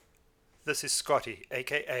This is Scotty,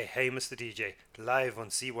 aka Hey Mr. DJ, live on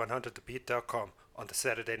Z100thebeat.com on the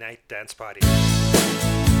Saturday Night Dance Party.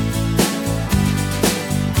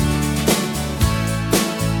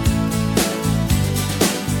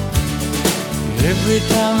 Every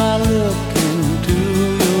time I look into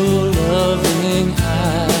your loving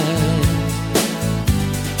eyes,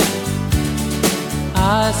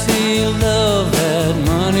 I see love that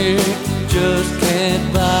money just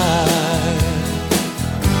can't buy.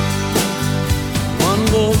 One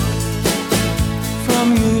look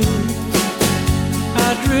from you,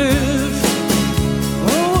 I drift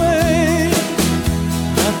away.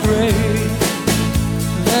 I pray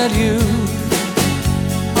that you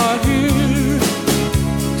are here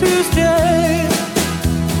to stay.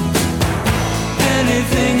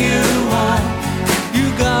 Anything you want, you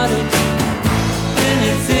got it.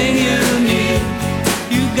 Anything you need,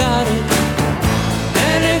 you got it.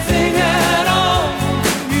 Anything at all,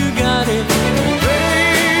 you got it, baby.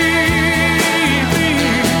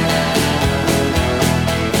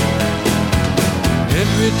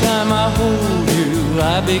 Every time I hold you,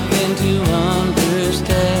 I begin to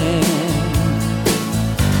understand.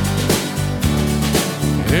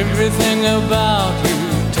 Everything about you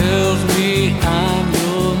tells me I'm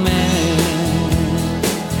your man.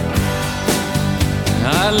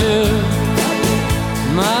 I live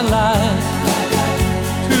my life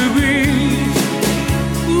to be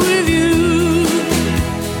with you.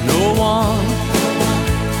 No one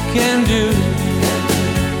can do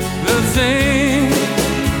the thing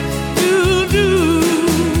you do.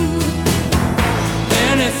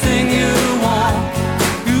 Anything you want,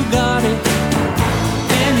 you got it.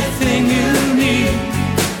 Anything you need,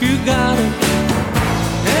 you got it.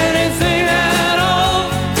 Anything at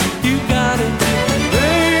all, you got it,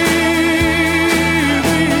 baby.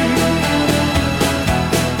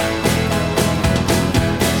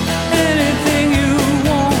 Anything you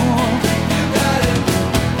want, you got it.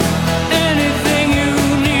 Anything you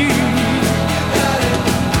need, you got it.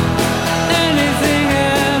 Anything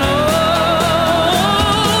at all.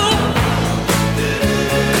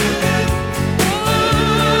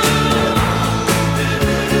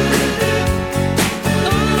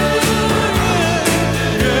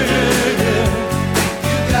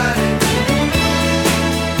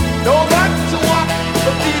 No matter what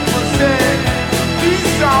the people say, these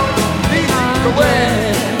songs lead the way.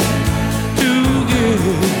 To give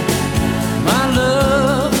my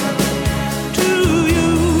love to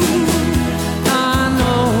you, I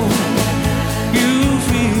know you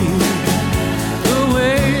feel the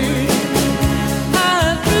way I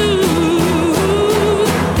do.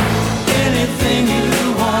 Anything you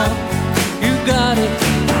want, you got it.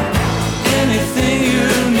 Anything you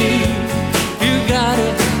need, you got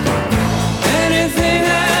it. Anything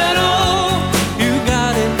at all, you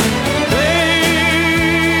got it, baby.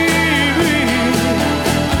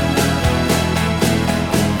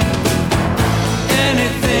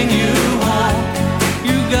 Anything you want,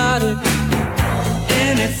 you got it.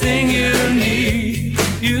 Anything you need,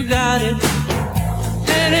 you got it.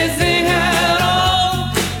 Anything at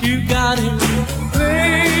all, you got it,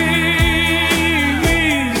 baby.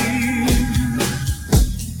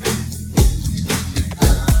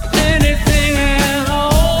 Anything at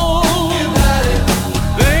all, you got it,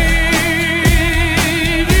 baby.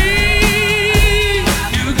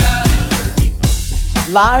 You got it.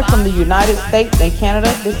 Live from the United States and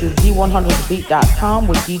Canada, this is Z100thebeat.com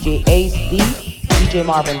with DJ Ace D, DJ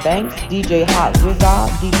Marvin Banks, DJ Hot Rizal,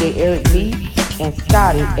 DJ Eric B, and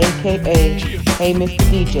Scotty, aka Hey Mr.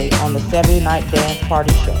 DJ, on the Saturday Night Dance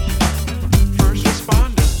Party Show. First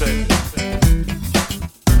responders, baby.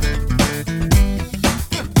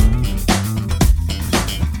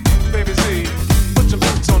 Baby Z, put your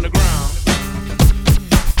boots on the ground.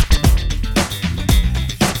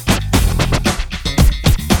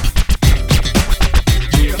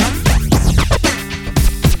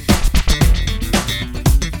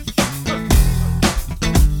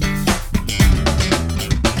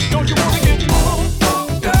 Don't you wanna get more?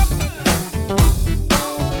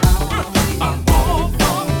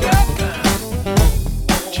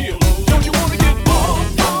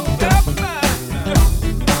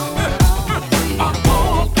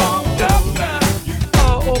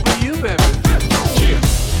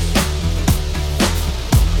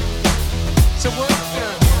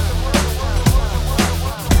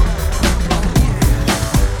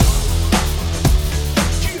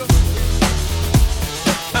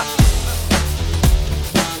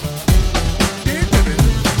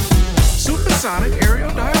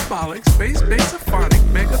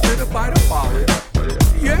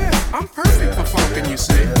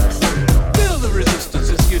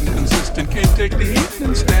 take the heat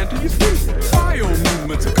and stand to your feet. Fire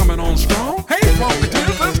movements are coming on strong. Hey,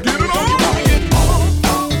 volunteers, let's get it on.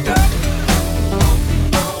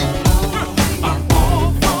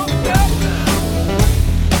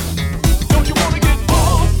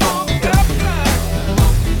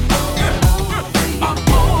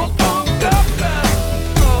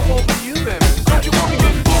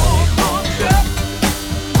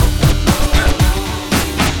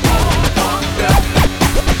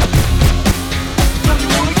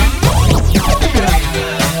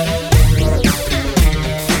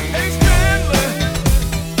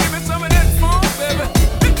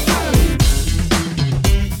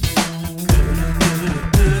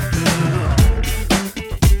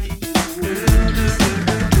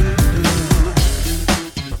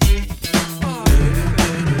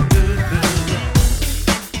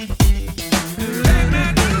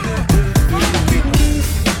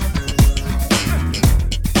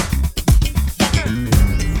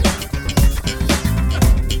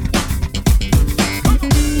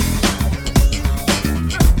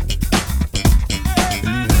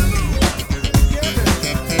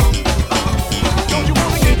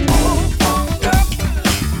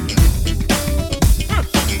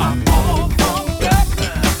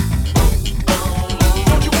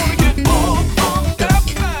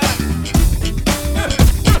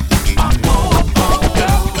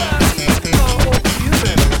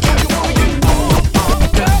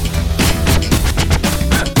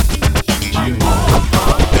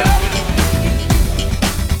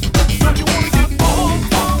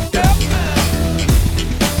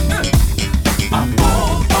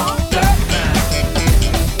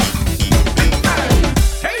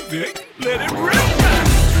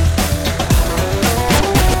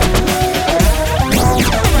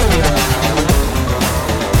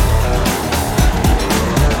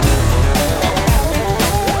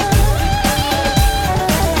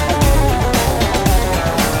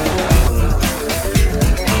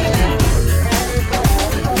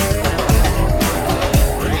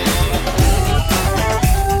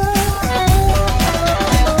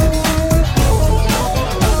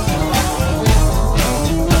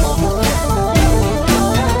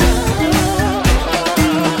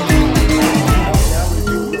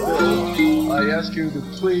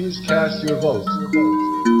 Cast your votes.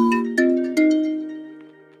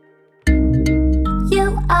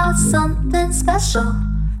 You are something special.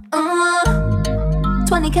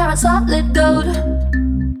 20 karat solid gold.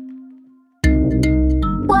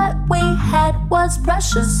 What we had was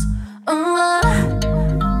precious,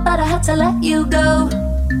 but I had to let you go.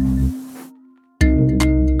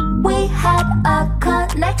 We had a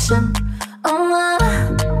connection,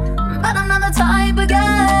 but another type of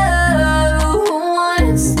girl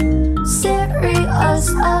wants serious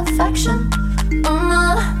affection.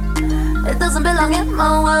 It doesn't belong in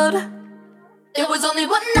my world. It was only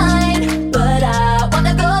one night, but I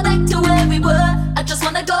wanna go back to where we were. I just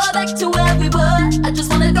wanna go back to where we were. I just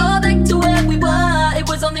wanna go back to where we were. It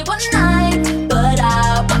was only one night, but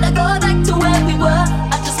I wanna go back to where we were.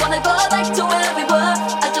 I just wanna go back to where we were.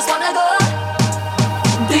 I just wanna go.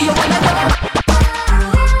 Do you wanna go?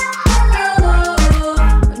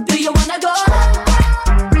 Do you wanna go?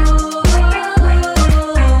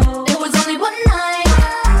 It was only one night.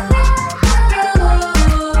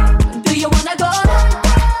 Do you wanna go?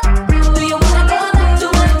 Do you wanna go back to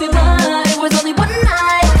where we were? It was only one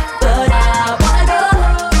night, but I wanna go.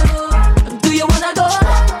 Do you wanna go?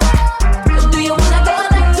 Do you wanna go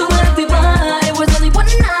back to where we were? It was only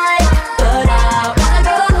one night, but I wanna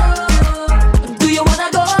go. Do you wanna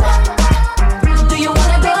go? Do you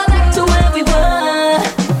wanna go back to where we were?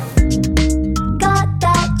 Got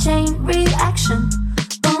that chain reaction.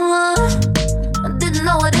 I didn't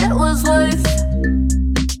know what it was worth.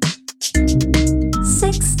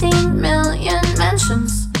 16 million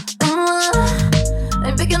mentions.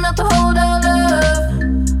 Ain't big enough to hold our love.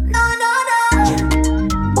 No, no, no.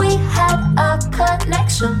 We had a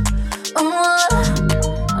connection,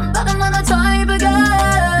 but another type of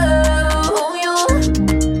girl. Oh,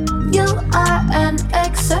 you are an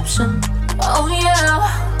exception. Oh yeah,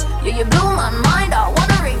 yeah, you blew my mind. I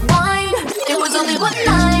wanna rewind. It was only one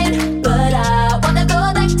night, but I wanna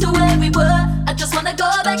go back to where we were. I just wanna go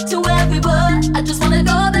back to where we were. I just wanna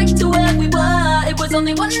go back to where we were. It was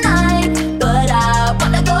only one night, but I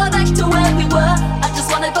wanna go back to where we were. I just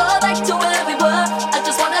wanna go back to where we were. I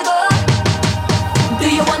just wanna go. Do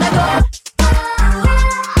you wanna go?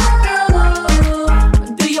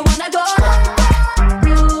 Do you wanna go?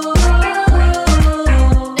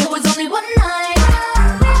 It was only one night.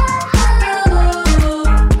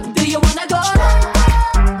 Do you wanna go?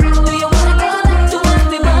 Do you wanna go back to where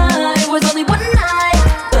we were? It was only one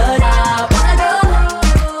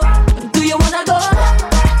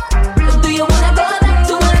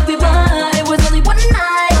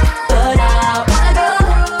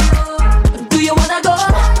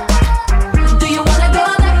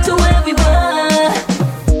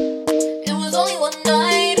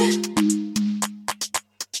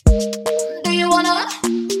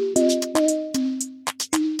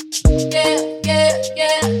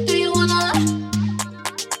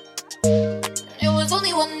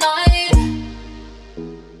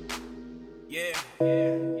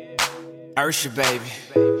Usher, baby.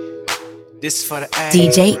 This is for the A.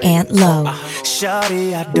 DJ Ant Low.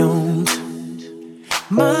 Shawty, I don't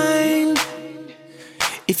mind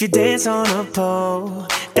if you dance on a pole.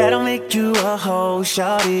 That'll make you a hoe.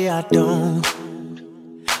 Shawty, I don't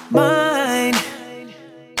mind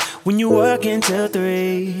when you work until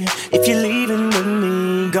 3. If you're leaving with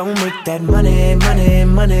me, gon' make that money, money,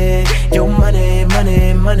 money. Your money,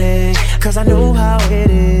 money, money. Cause I know how it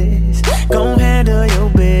is. Gon' handle your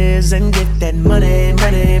biz and get that money,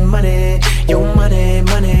 money, money. Your money,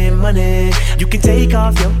 money, money. You can take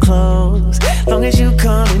off your clothes, long as you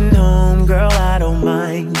coming home, girl, I don't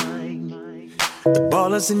mind. The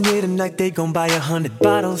ballers in here tonight, they gon' buy 100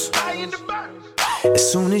 bottles.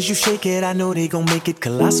 As soon as you shake it, I know they gon' make it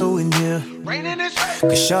colossal in here.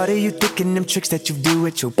 Cause shawty, you thinking them tricks that you do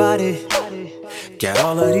with your body. Got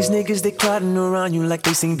all of these niggas, they crowding around you like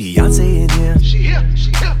they sing Beyonce in here. She here.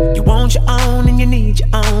 You want your own and you need your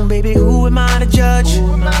own, baby, who am I to judge?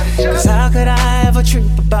 Cause how could I ever trip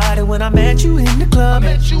about it when I met you in the club?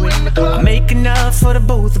 I make enough for the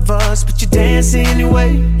both of us, but you dance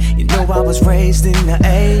anyway. You know I was raised in the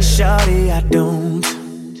A. Shawty, I don't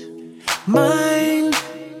mind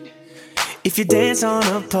if you dance on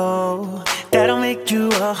a pole. That'll make you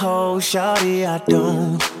a hoe. Shawty, I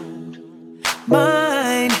don't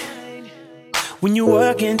mind when you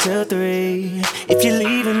work until 3. If you're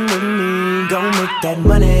leaving with me, gon' make that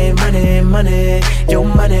money, money, money. Your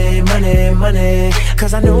money, money, money.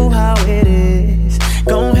 Cause I know how it is.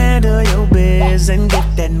 Gon' handle your biz and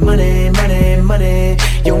get that money, money, money.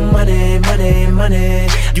 Your money, money, money.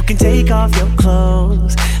 You can take off your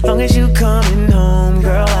clothes, long as you coming home,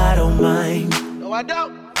 girl, I don't mind. No, I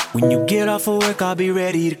don't. When you get off of work, I'll be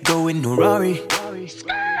ready to go in a Rari.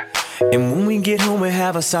 And when we get home, we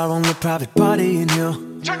have us our own private party in here.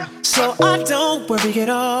 So I don't worry at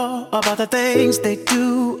all about the things they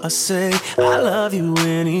do or say. I love you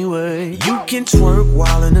anyway. You can twerk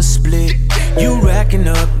while in a split. You racking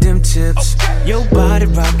up them tips. Your body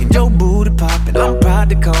rocking, your booty popping. I'm proud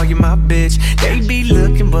to call you my bitch. They be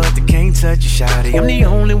looking but they can't touch you, shawty. I'm the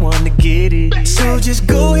only one to get it. So just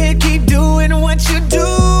go ahead, keep doing what you're doing.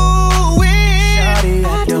 Shawty,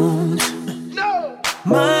 I don't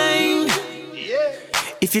mind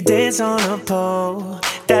if you dance on a pole.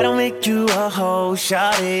 That'll make you a hoe.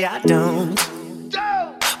 Shawty, I don't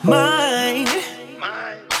mind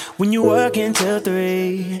when you work until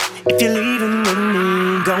 3. If you're leaving with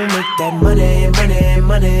me, gon' make that money, money,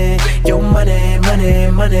 money. Your money,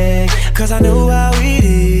 money, money. Cause I know how it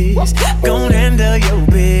is. Gon' handle your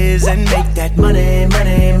biz and make that money,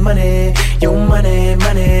 money, money. Your money,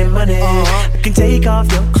 money, money. You can take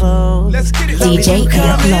off your clothes. Let's get it. DJ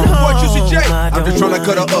Ant Low. Juicy J. I'm just tryna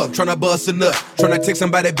cut her up, tryna bust a nut, tryna take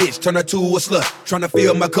somebody bitch, turn her to a slut, tryna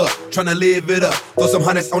fill my cup, tryna live it up, throw some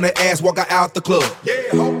hundreds on that ass, walk her out the club.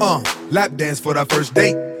 Lap dance for the first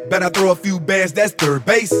date. Better throw a few bands, that's third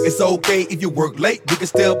base. It's okay if you work late. We can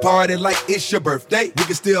still party like it's your birthday. We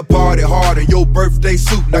can still party hard in your birthday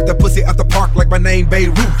suit. Knock the pussy out the park like my name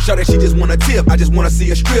Beirut. Shawty, she just wanna tip, I just wanna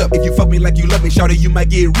see a strip. If you fuck me like you love me, shawty, you might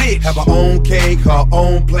get rich. Have her own cake, her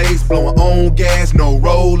own place, blow her own gas, no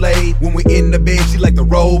roll-aid. When we in the bed, she like the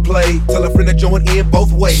role play. Tell her friend to join in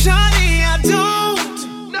both ways. Shawty, I don't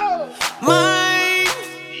mind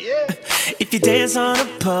if you dance on a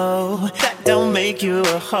pole. That don't make you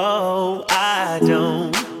a hoe. I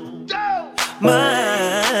don't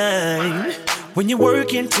mind when you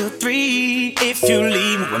work until 3. If you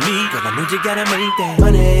leave with me, girl, I know you gotta make that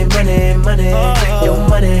money, money, money. Your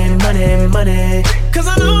money, money, money. Cause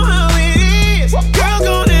I know how it is. Girl,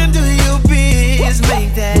 go and do your biz.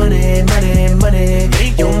 Make that money, money, money.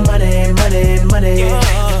 Your money, money, money.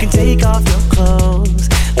 You can take off your clothes,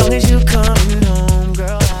 long as you coming home,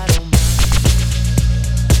 girl.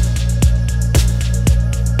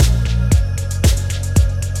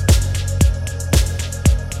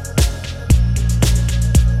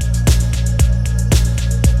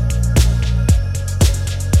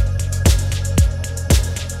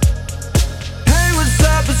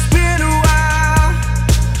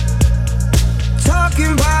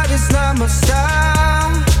 My style.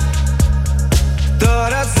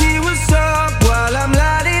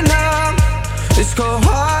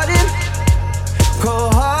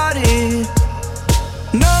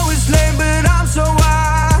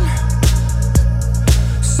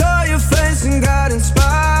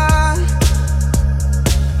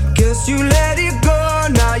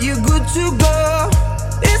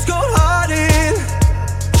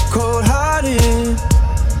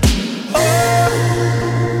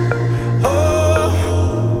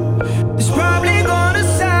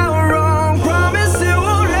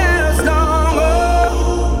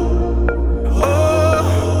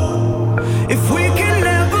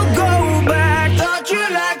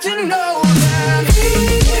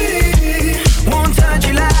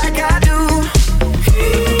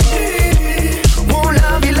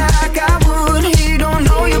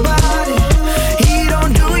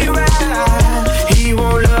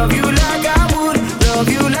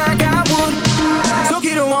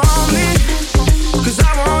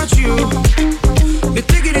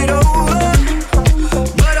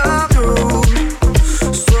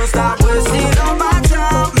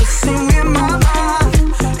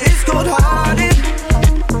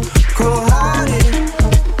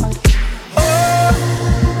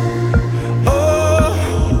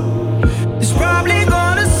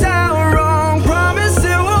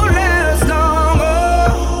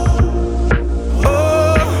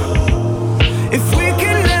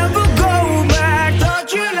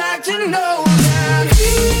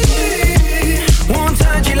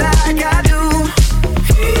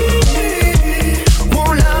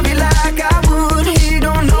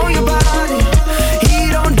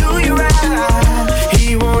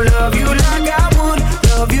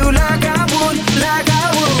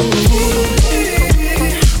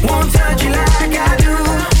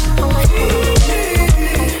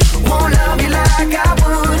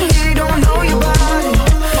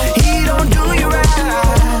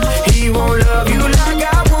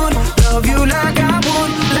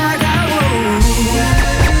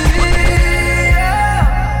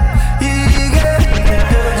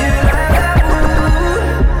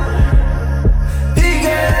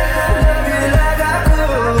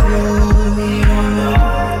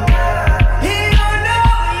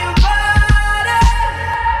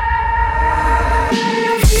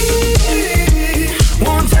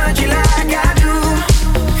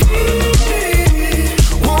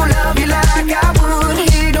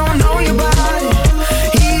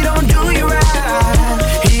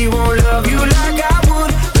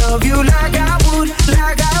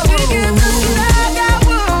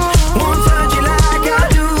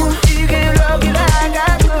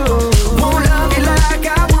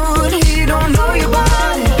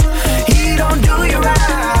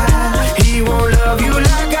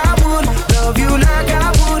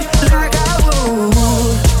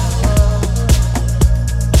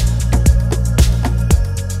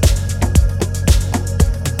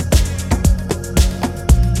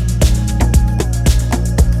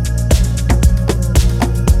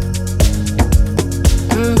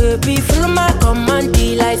 Baby, follow my command,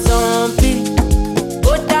 like zombie.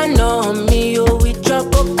 Go down on me, oh, with your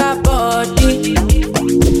coca body.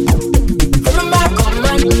 Follow my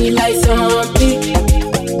command, like zombie.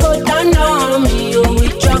 Go down on me, oh,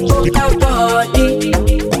 with your coca body.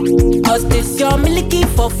 Cause this your milky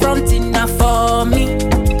for front enough for me.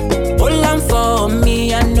 Hold on for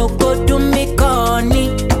me, I no go do me corny.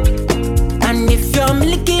 And if you're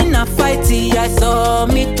milky na fighty, I saw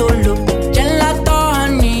me to look. Gelato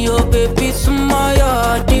honey, oh baby,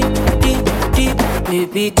 sumoyo deep.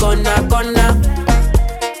 Baby, gonna.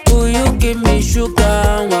 Will you give me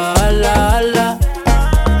sugar, wala.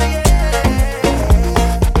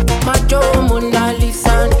 Macho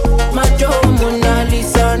Monalisa, Macho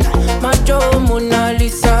Monalisa, Macho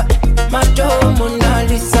Monalisa, Macho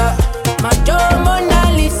Monalisa, Macho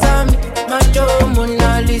Monalisa, Macho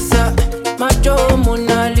Monalisa, Macho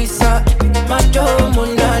Monalisa, Macho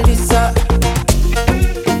Monalisa.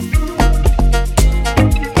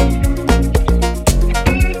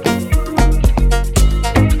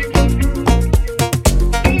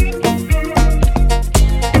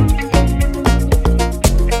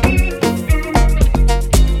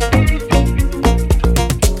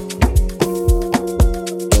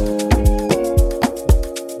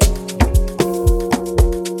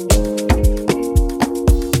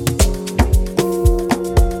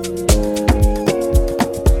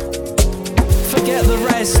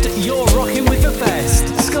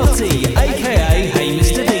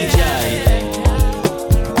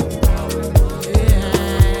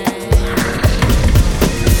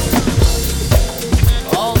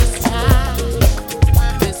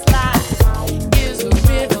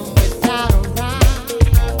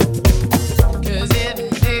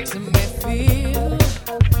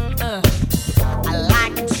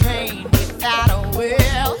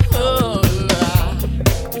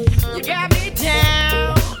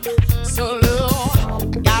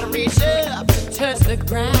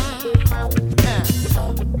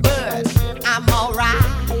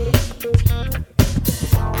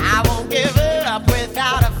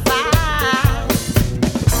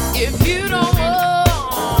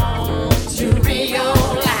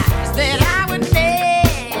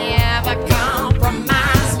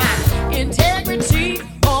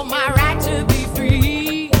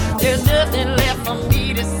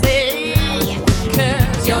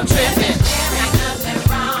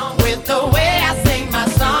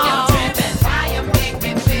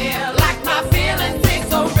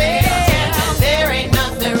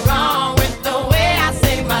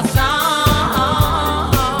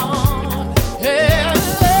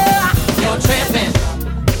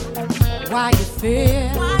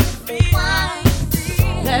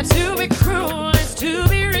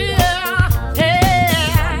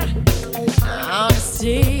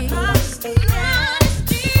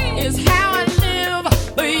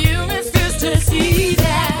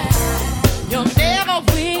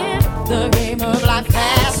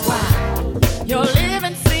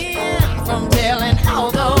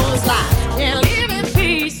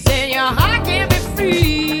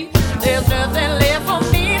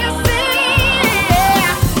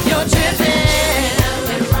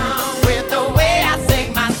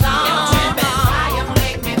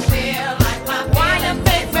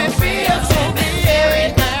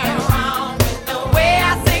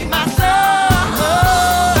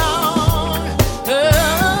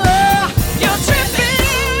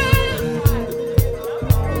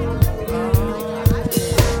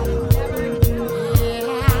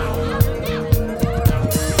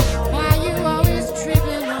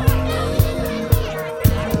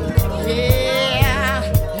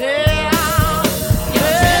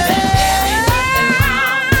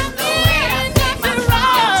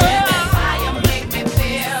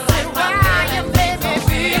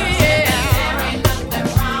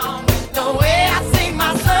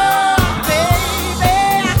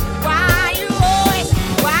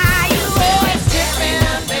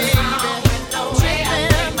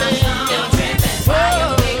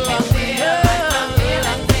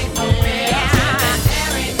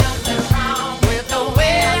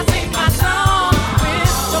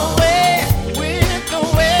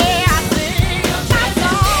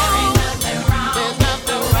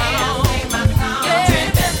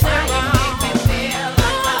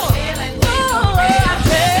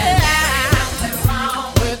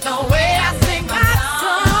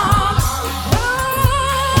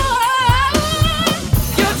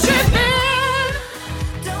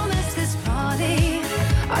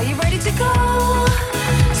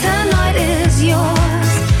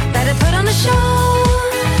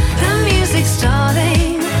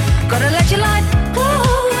 Gotta let your light go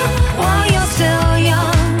while you're still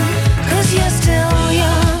young.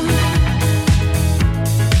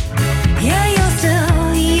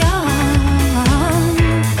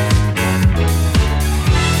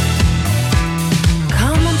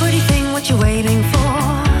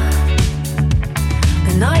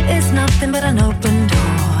 Tonight is nothing but an open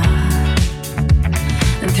door,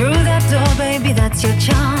 and through that door, baby, that's your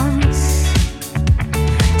chance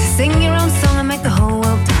to sing your own song and make the whole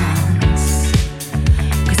world dance.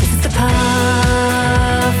 'Cause this is the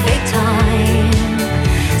perfect time.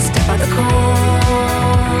 Step out the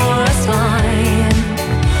chorus line.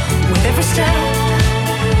 With every step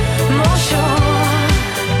more sure,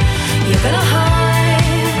 you're gonna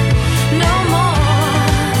hide no more.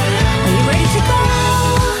 Are you ready to go?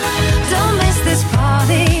 Don't miss this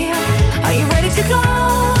party. Are you ready to go?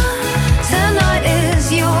 Tonight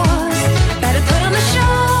is yours. Better put on the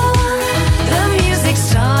show. The music's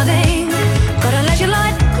starting. Gotta let your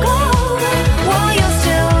light go while you're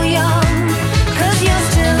still young. 'Cause you're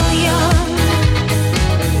still young.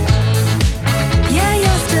 Yeah,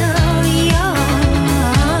 you're still young.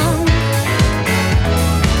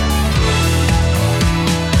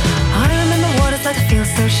 I remember what it's like to feel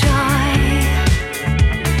so shy.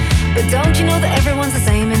 But don't you know that everyone's the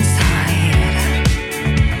same inside?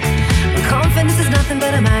 Confidence is nothing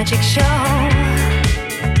but a magic show.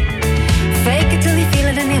 Fake it till you feel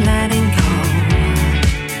it and you're letting go.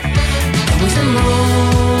 Always a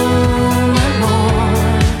moment more.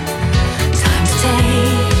 Time to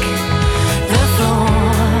take the floor.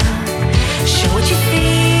 Show what you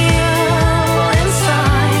feel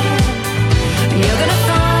inside. And you're gonna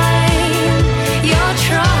find your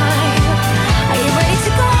tribe. Are you ready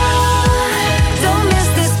to go? Don't miss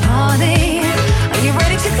this party. Are you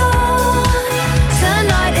ready to go?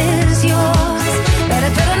 Tonight is yours.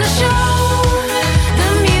 Better put on the show. The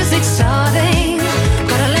music's starting.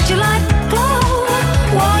 Gotta let your light glow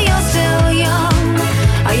while you're still young.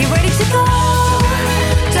 Are you ready to go?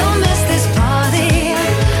 Don't miss this party.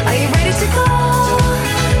 Are you ready to go?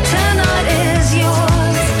 Tonight is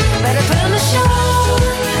yours. Better put on the show.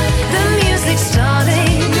 The music's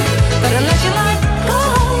starting. Gotta let your light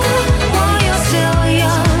glow while you're still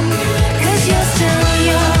young. 'Cause you're still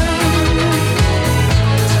young.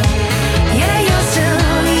 Yeah, you're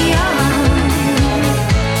still young.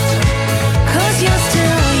 'Cause you're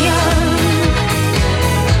still young.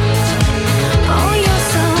 Oh, you're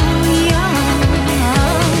so young.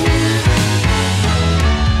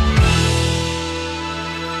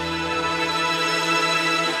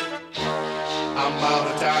 I'm out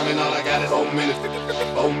of time and all I got is 4 minutes.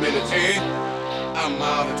 4 minutes, hey. I'm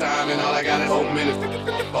out of time and all I got is 4 minutes.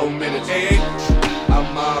 4 minutes, hey.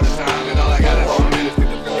 I'm out of time and all I got is 4 minutes.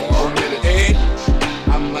 4 minutes, hey.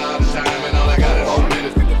 I'm out of time and all I got is 4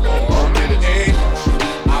 minutes. 4 minutes, hey.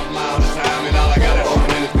 I'm out of time and all I got is 4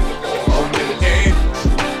 minutes. 4 minutes, hey.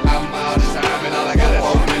 I'm out of time and all I got is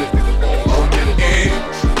 4 minutes. 4 minutes, hey.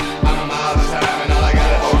 I'm out of time and all I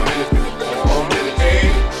got is 4 minutes. 4 minutes,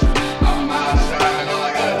 hey. I'm out of time and all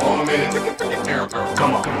I got is 4 minutes.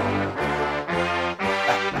 Come on.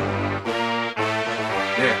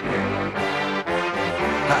 Yeah.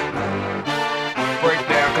 Break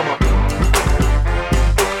down, come on.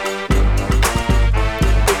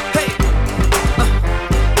 Hey,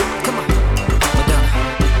 come on, Madonna.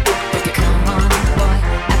 Come on, boy,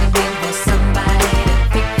 I've been waiting for somebody to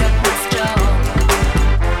pick up my straw.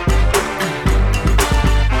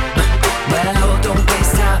 Well, don't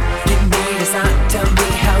waste time. Give me a sign. Tell me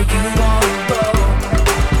how you want to roll.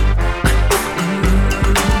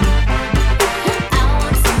 I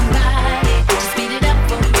want somebody to speed it up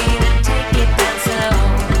for me, then take it down slow.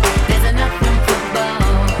 There's enough room for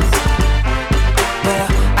both. Well,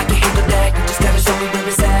 I can handle that. You just gotta show me where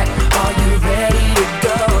it's at. Are you ready to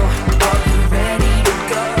go? Are you ready to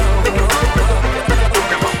go?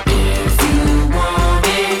 If you want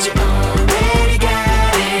it, you already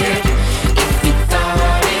got it. If you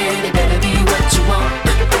thought it, it better be what you want.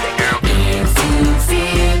 If you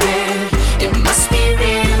feel it, it must be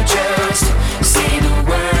real. Just say the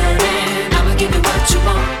word and I'ma give you what you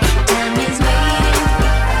want. Time is waiting,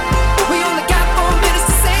 We only got 4 minutes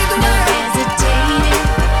to say the no word. hesitating.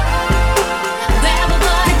 Grab a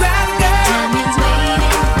boy, Grab a girl. time is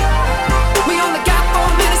waiting, We only got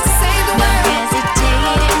 4 minutes to say the no word.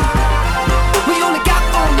 hesitating. We only got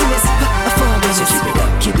 4 minutes. 4 minutes. So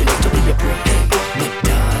keep it up, don't be a break. Hey,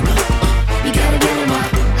 Madonna, You gotta get on my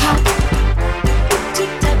hop.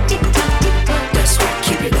 Tick tock, tick tock, tick tock. that's right.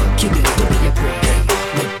 Keep it up, don't be a break. Hey,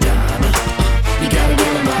 Madonna, You gotta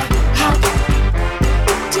get on my hop.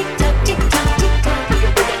 Tick tock, tick tock, tick tock.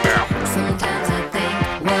 Sometimes I think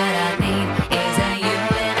what I need is a you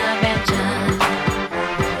intervention.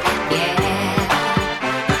 Yeah.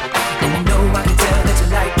 and you know I can tell that you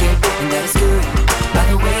like it, and that is good by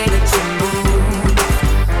the way that you move.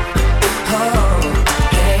 Oh,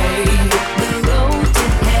 hey, The road to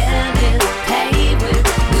hell is paved with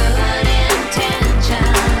good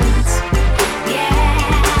intentions.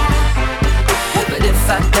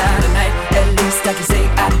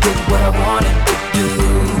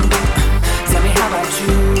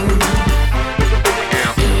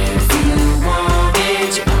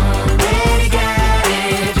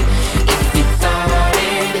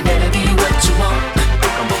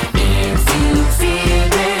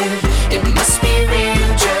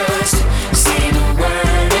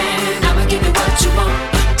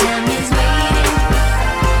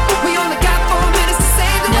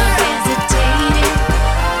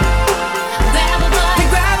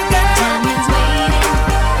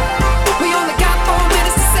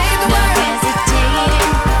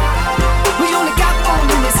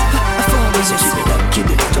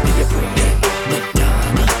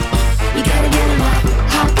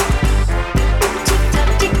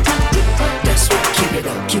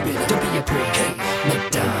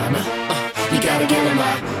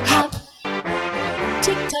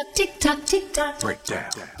 tick tock, tick tock. Break down.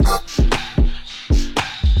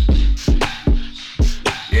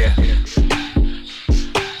 Yeah.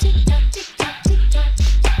 Tick tock, tick tock, tick tock.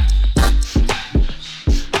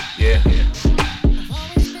 Yeah.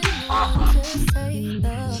 Say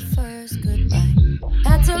the first goodbye.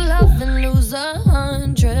 Had to love and lose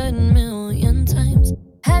 100 million times.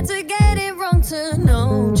 Had to get it wrong to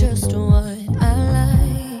know just what I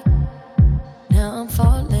like. Now I'm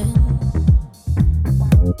falling.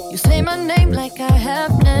 You say my name like I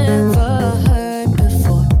have never heard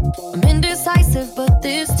before. I'm indecisive, but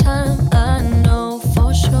this time I know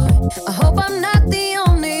for sure. I hope I'm not the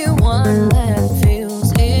only one that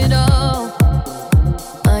feels it all.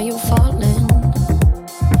 Are you falling?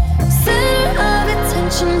 Center of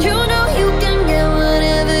attention, you know you can get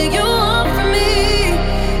whatever you want from me.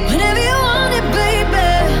 Whenever you want it, baby.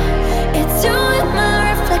 It's you and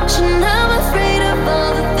my reflection. I'm afraid of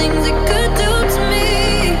all the things it could do to me.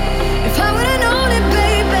 If I would've known it,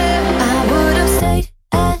 baby, I would've stayed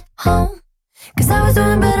at home. Cause I was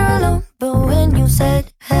doing better alone. But when you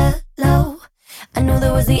said hello, I knew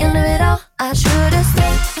that was the end of it all. I should've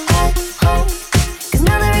stayed at home. Cause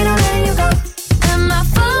now there ain't no letting you go. Am I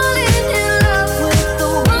falling in love with the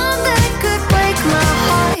one that could break my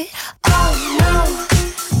heart? Oh no,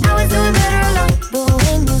 I was doing better alone. But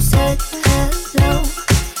when you said hello,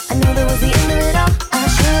 I knew that was the end of it all. I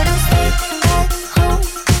should've stayed at home.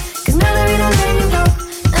 Cause now there ain't no letting you go.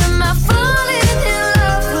 Am I falling in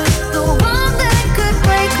love with the one that could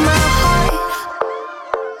break my heart?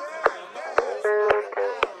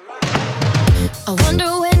 I wonder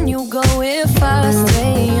when you go if I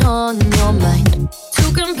stay on your mind.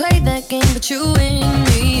 Two can play that game, but you win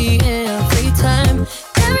me every time.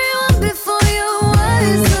 Everyone before you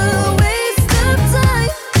was a waste of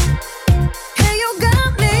time. Yeah, you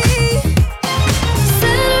got me.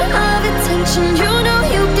 Center of attention, you know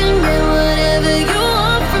you can get whatever you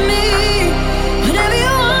want from me. Whenever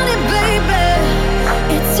you want it, baby.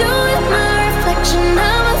 It's you and my reflection.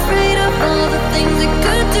 I'm afraid of all the things it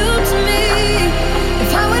could do to me. If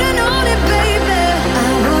I would've known it, baby, I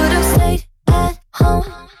would've stayed at home.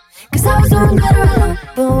 Cause I was doing better alone.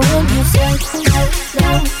 But when you said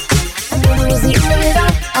hello, I knew it was the end of it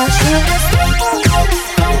all. I should've stayed at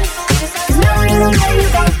home. Cause now there ain't no letting you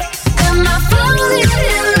go. Am I falling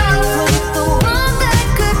in love with the one that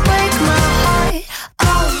could break my heart?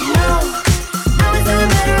 Oh no, I was doing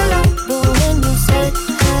better alone. But when you said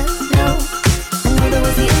hello, I knew that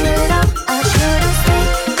was the end of it all. I should've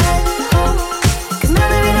stayed at home. Cause now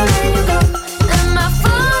there ain't no letting you go. Am I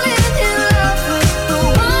falling in love with the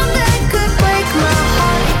one that could break my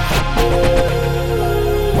heart?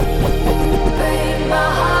 Break my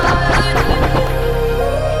heart.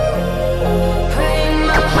 Break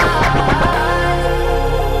my heart.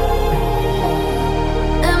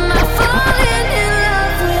 Am I falling in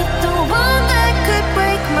love with the one that could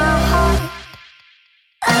break my heart?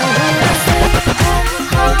 I would've stayed at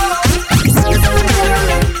home. Cause I was doing better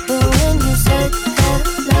alone. But when you said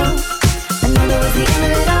hello, I knew that was the end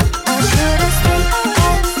of it all. I should've stayed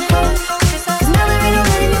at home. Cause now there ain't no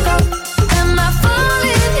letting you go. Am I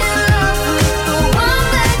falling in love with the one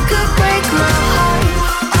that could break my heart?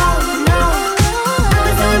 Oh no, I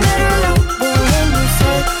was doing better alone. But when you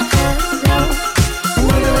said hello, I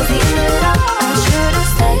knew that was the end of it all. I should've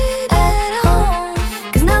stayed at home.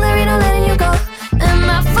 Cause now there ain't no letting you go. Am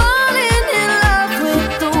I falling in love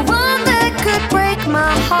with the one that could break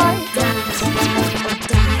my heart?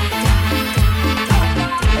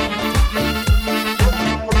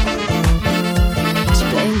 She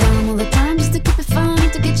playing down all the time just to keep it fun,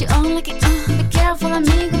 to get you on like it. Be careful,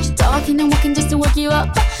 amigo. She's talking and walking just to work you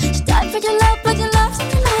up. She died for your love, but your love's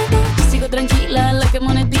something like that. Sigo tranquila, like I'm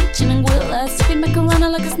on a beach in Anguilla, sipping macarona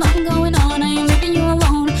like there's nothing going on. I ain't leaving you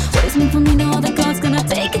alone. What is meant for me, no other God's gonna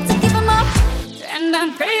take it to give him up. And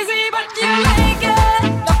I'm crazy, but you like it.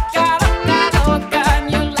 Loca, loca, loca,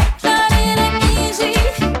 and you like that it ain't easy.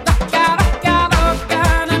 Loca, loca, loca,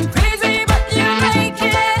 and I'm crazy, but you like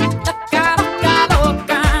it. Loca, loca,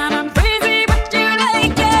 loca, and I'm crazy, but you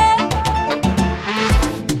like it.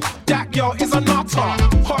 That girl is a nutter.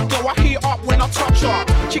 Hot girl, I heat up when I touch her.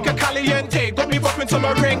 Chica caliente, got me bopping to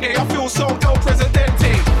merengue. I feel so El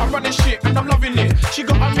Presidente. I'm running shit and I'm loving it. She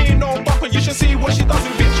got a mean no bumper, you should see what she does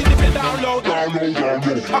with it. She dip it down low, down low, down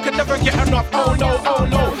low. I can never get enough, oh no, oh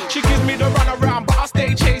no. She gives me the run around, but I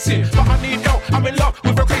stay chasing. But I need help, I'm in love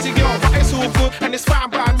with a crazy girl. But it's all good and it's fine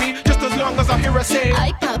by me, just as long as I hear her say,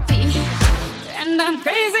 Ay, papi. And I'm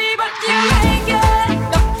crazy, but you like it.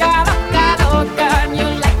 Loca, loca, loca, and you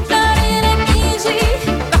like that it ain't easy.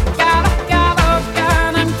 Loca, loca, loca,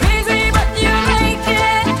 and I'm crazy, but you like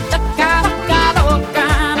it. Loca, loca, loca,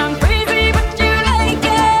 and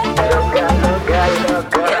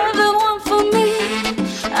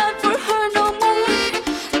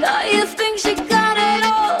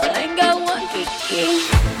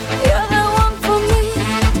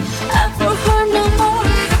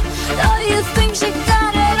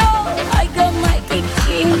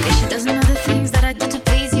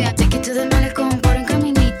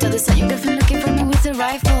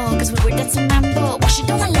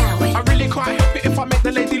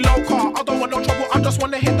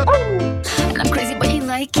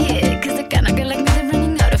like it. Cause the kind of girl like me, they're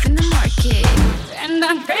running out of in the market. And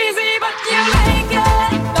I'm crazy, but you like it.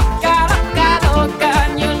 Loca, loca, loca,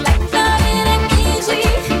 and you like loving it easy.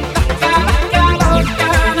 Loca, loca, loca,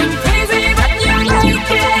 and I'm crazy, but you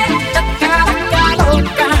like it. Loca, loca,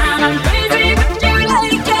 loca, and I'm crazy, but you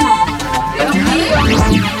like it.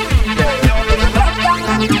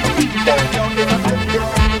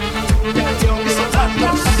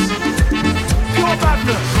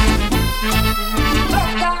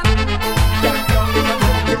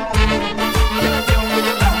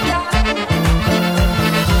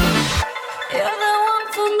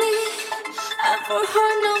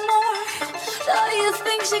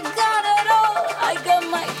 She got it all, I got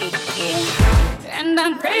my kicking. And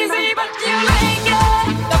I'm crazy, but you like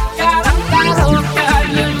it. Loca, loca, loca,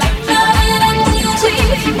 you like loving and easy.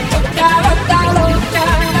 Loca, loca, loca,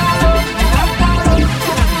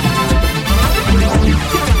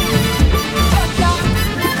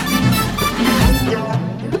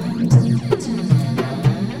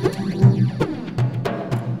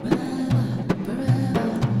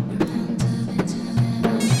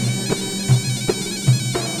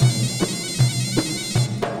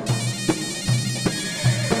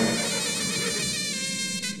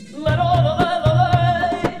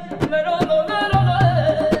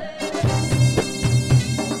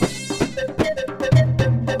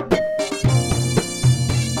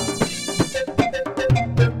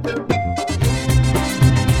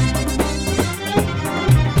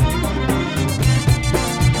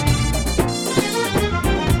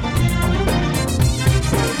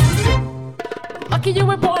 lucky you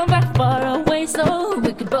were born that far away, so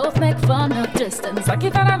we could both make fun of distance. Lucky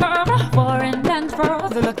that I love a foreign land for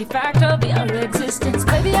the lucky fact of your existence.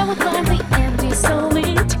 Maybe I would gladly empty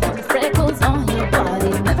solely to cover freckles on your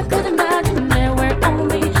body. Never could imagine there were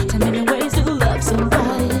only 10 million ways to love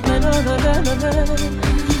somebody.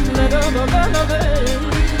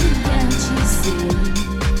 Can't you see?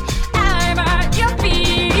 I'm at your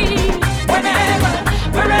feet. Whenever,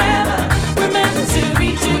 wherever, we're meant to be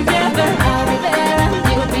together. I'll be there and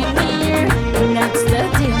you'll be near, and that's the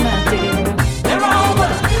deal, my dear. They're over,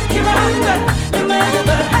 you're under, you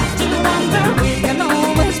never have to wonder. We can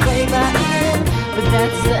always play by ear, but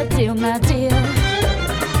that's the deal, my dear.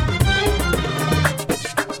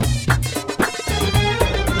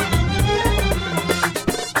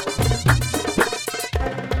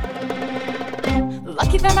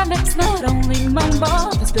 Lucky that my lips not only mumble,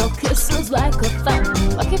 but spill kisses like a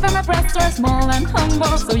fountain. Lucky that my breasts are small and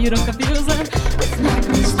humble, so you don't confuse them with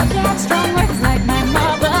madness. Lucky I have strong words like my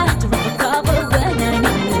mother to recover when I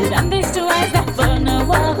need it. And these two eyes that burn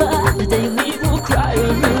no other, the day we will cry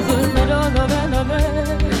a river.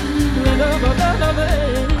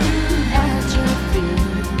 At your feet,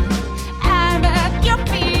 I'm at your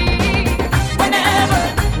feet. Whenever,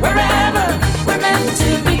 wherever, we're meant to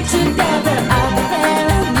be together. I'll be there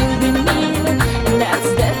and you'll be near, and that's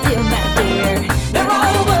the deal, my dear. They're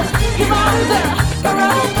over, you're under, we're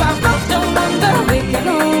over, both don't wonder. We can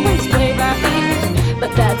always play by ear,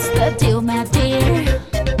 but that's the deal, my dear.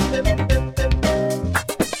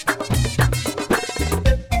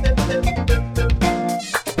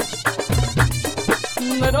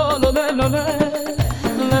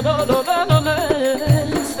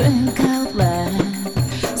 Think out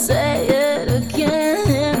loud, say it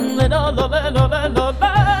again.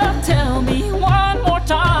 Tell me one more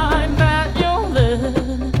time that you'll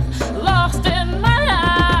live lost in my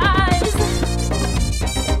eyes.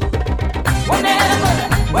 Whenever,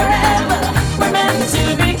 wherever, we're meant to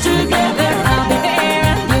be together. I'll be there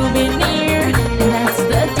and you'll be near, and that's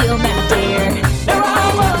the deal, my dear. They're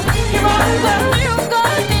over, you're under, you've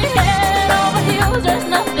got me head over heels. There's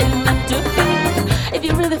nothing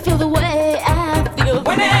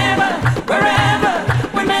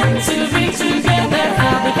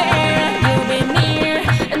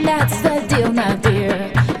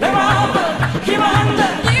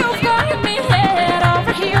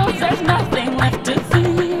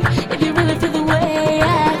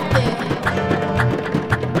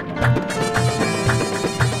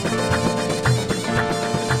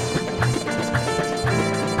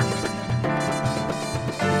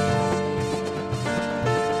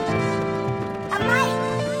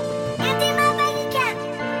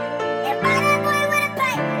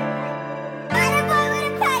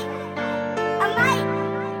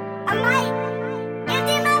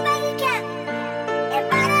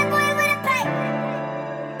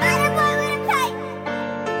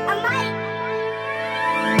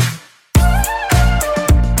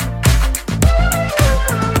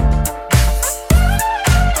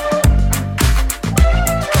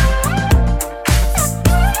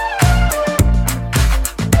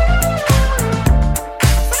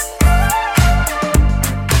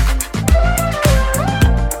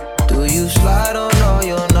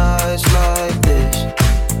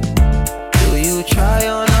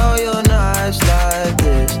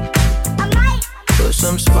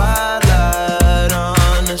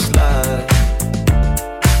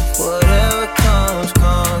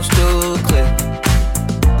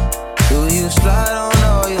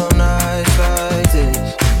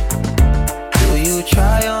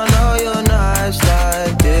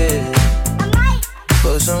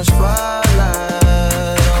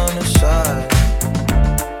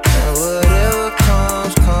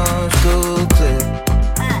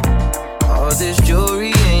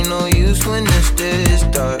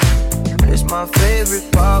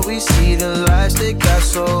favorite part. We see the lights that got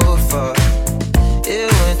so far.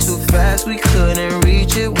 It went too fast, we couldn't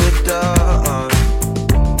reach it with the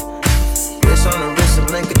wrist on the wrist, a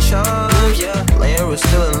link of charms, yeah. Laying was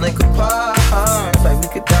still a link apart. Like we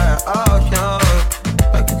could die all young,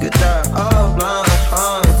 like we could die all blind.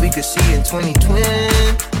 If we could see in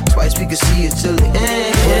 2020, twice we could see it till the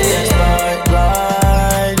end. Put that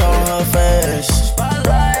spotlight on her face.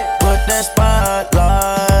 Put that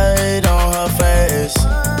spotlight on her face.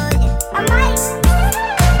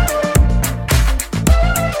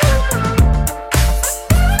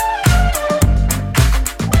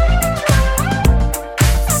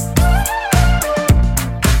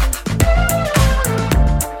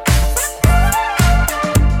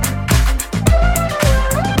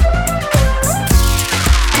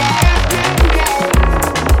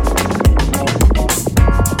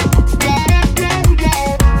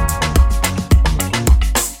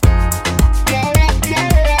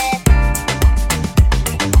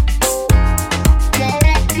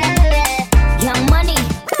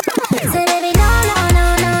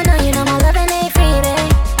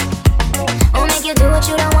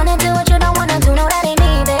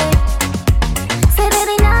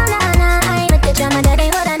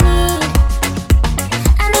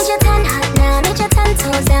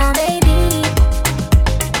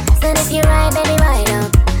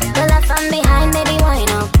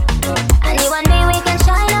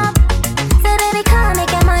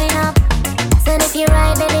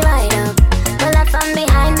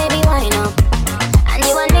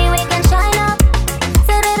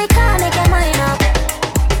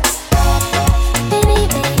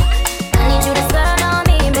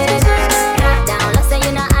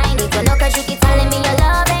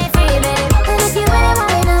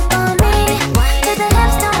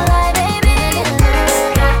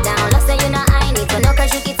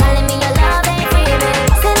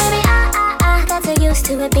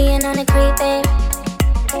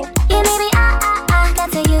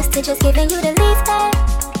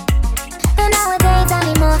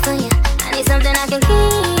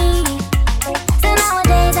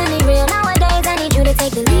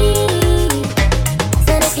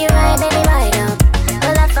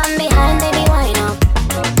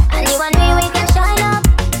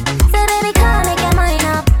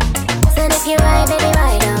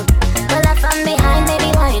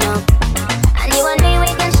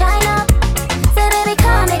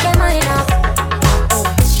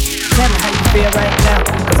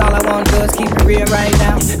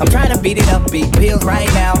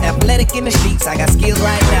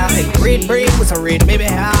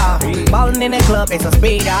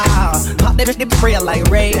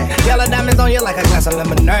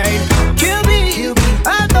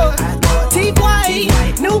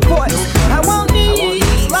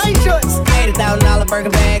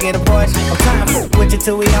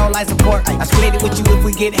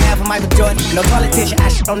 No politician, I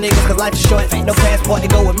shit on niggas cause life is short. No passport to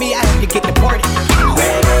go with me, I hope you get deported.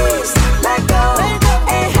 Ladies, let go and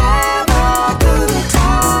have a good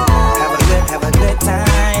time. Have a good time.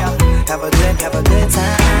 Have a good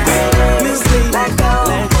time. Ladies, let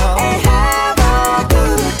go and have a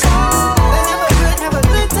good time. Have a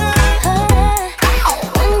good time.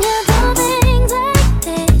 When you do things like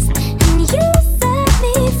this and you set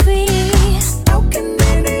me free, how can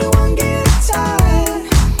anyone get tired?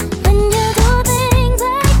 when you do things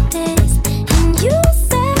like this and you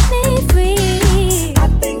set me free, I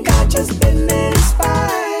think I just been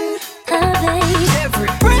inspired. baby.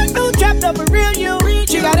 Brand new trapped up a real you.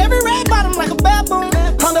 She got every red bottom like a baboon.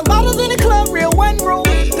 100 bottles in the club, real one room.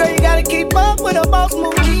 Girl, you gotta keep up with a boss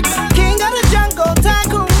move. King of the jungle,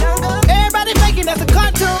 tycoon. Everybody faking that's a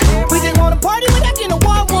cartoon. We just wanna party without getting a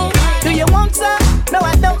war room. Do you want some? No,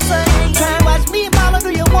 I don't, son. Try and watch me and mama,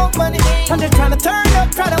 do you want money? I'm just trying to turn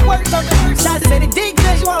up, try to work something. Shots said it did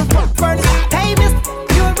good, you wanna fuck furnace. Hey, mister,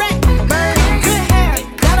 you a rat, burn. Good hair,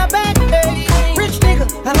 got a back, hey. Rich nigga,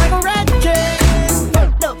 I like a rat, yeah.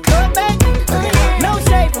 Fucked up, come back. No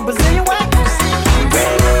shade from Brazilian wax.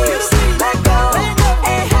 Let go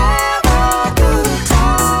and have a good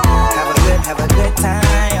time. Have a good time.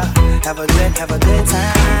 Have a good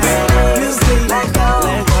time. Let go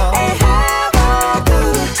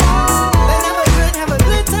and have a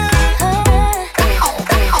good time. Have a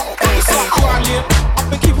good time. It's like Charli, I've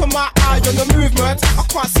been keeping my eye on the movement. I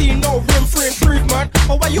can't see no room for improvement.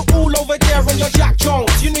 But why you all over there on your Jack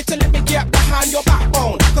Jones? You need to let me get behind your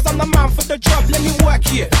backbone. Cause I'm the man for the job, let me work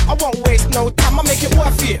here. I won't waste no time, I make it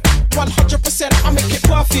worth it. 100% I make it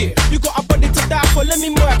worth it. You got a body to die for, let me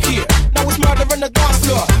work here. Now it's murder on the dance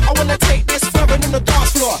floor. I wanna take this further than the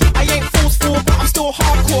dance floor. I ain't forceful, but I'm still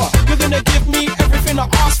hardcore. You're gonna give me everything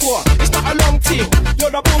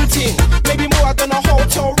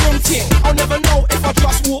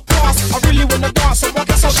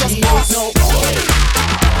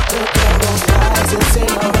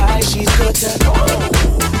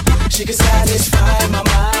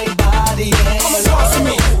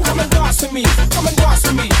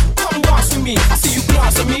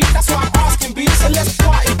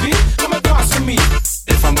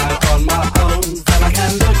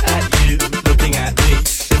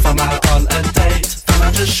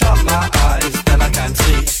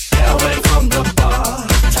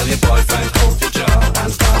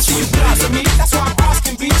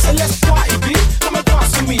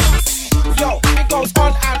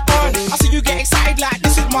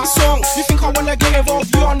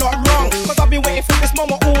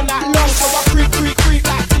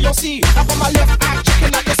my left eye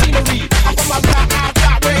checking out the scenery. I got my right eye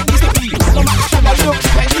right where it needs to be. No matter how I look,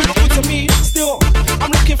 when you look good to me. Still, I'm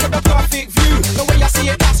looking for the perfect view. The way I see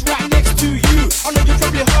it, that's right next to you. I know you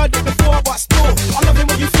probably heard it before, but still, I love it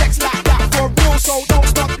when you flex like that for real. So don't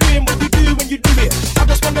stop doing what you do when you do it. I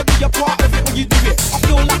just wanna be a part of it when you do it. I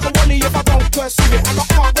feel like a money if I don't pursue it, and I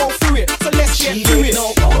can't go through it. So let's get through it. No,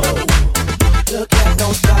 oh. Look at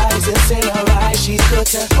those thighs, it's in her eyes. She's good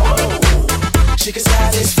to she can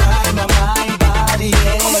satisfy my mind, body,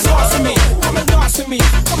 and come and dance with me, come and dance with me,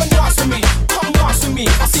 come and dance with me, come dance with me.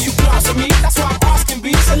 I see you glance at me, that's why I'm asking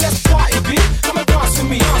B. So let's party, B. Come and dance with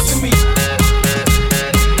me, dance with me.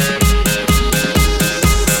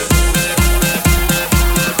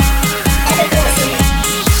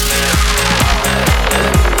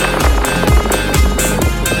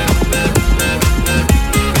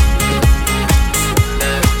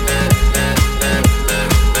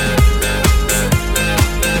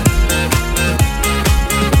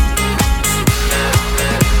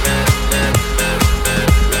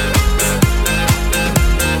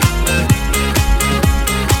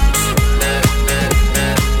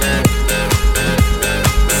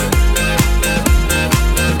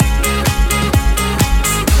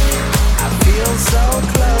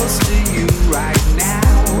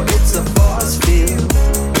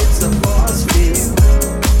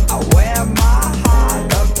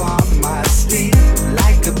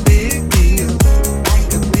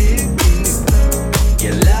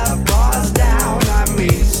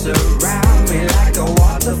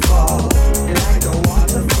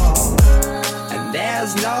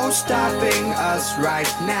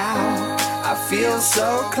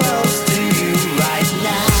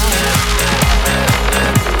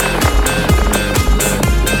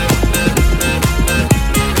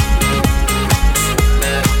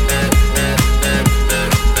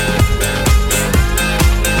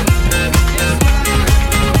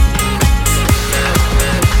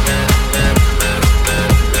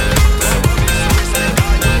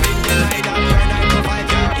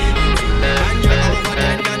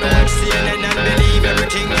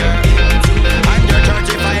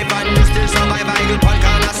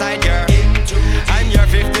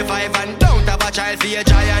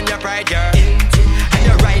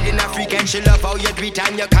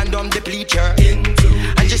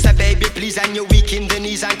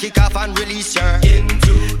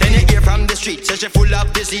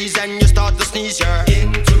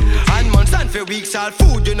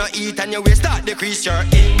 And your waist start decrease, you're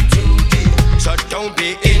in too deep. So don't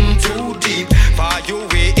be in too deep, for you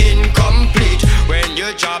way incomplete. When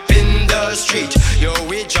you drop in the street, your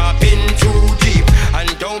way drop in too deep.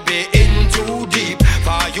 And don't be in too deep,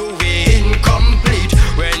 for you way incomplete.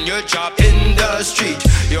 When you drop in the street,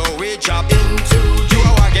 your way drop in too deep. You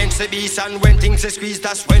are against the beast, and when things are squeezed,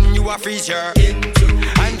 that's when you are freeze, you're in too.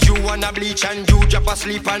 And you wanna bleach, and you drop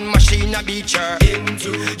asleep, and machine a beat, you're in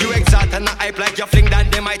too. You exalt and a hype like you fling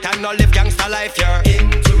that they might and not live gangster life, you're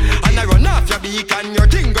into. And I run off your beak and your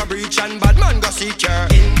thing go breach and bad man go seek, you're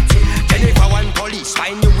into. Then if I want police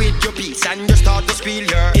find you with your piece and you start to squeal,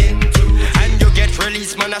 you're into. And you get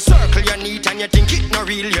released, man, a circle you need and you think it not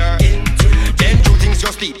real, you're into. Then two things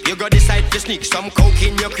you sleep, you go decide to sneak some coke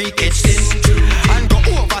in your creek, it's into. And go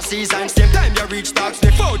overseas and same time you reach dogs,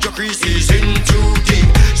 sniff out your creases, in too deep.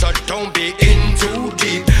 So don't be in too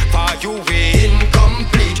deep, for you way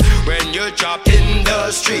incomplete. When you drop in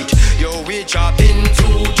the street, your way drop in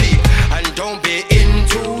too deep. And don't be in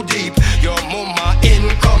too deep, your mama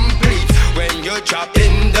incomplete. When you drop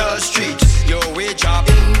in the street, your way drop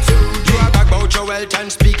in too deep. You are back about your wealth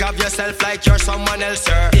and speak of yourself like you're someone else,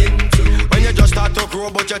 sir. When you just start to grow,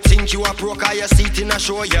 but you think you are broke, or you sit in a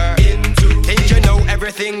show, you're think you know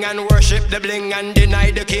everything and worship the bling and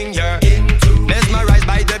deny the king, you're mesmerized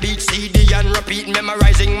by the beat, CD and repeat,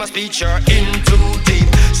 memorizing my speech, you're in too deep.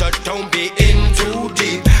 So don't be in too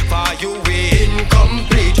deep, for you way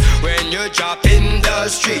incomplete. When you drop in the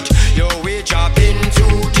street, your way drop in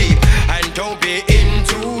too deep. And don't be in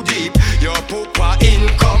too deep, your poopa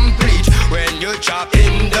incomplete. When you drop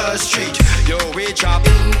in the street, your way drop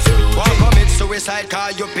in too deep. Won't commit suicide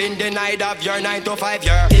cause you've been denied of your 9 to 5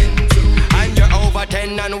 year. And you're over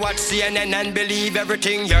 10 and watch CNN and believe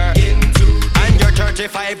everything you're into. And you're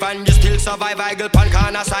 35 and you still survive Eagle Pan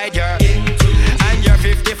corner side, you're into. And you're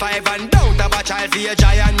 55 and don't have a child for your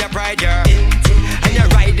joy and your pride, you're into. And you're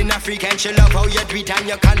riding a freak and she love how you tweet and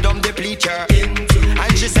your condom deplete, you're into.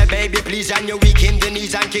 And she said baby please and you weak in the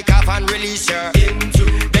knees and kick off and release, you're into.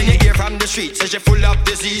 Then you hear from the streets says you're full of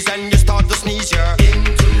disease and you start to sneeze, you're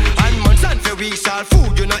into. And months and for weeks all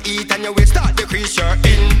food you not eat and your weight start decrease, you're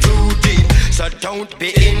in too deep. So so don't be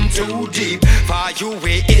in too deep. For you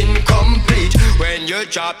we incomplete. When you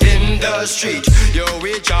drop in the street, you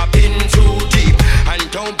we drop in too deep.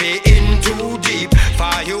 And don't be in too deep.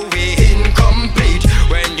 For you we incomplete.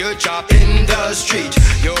 When you drop in the street,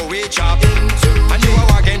 you we drop in too deep. And you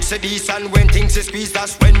are against the beast, and when things is squeeze,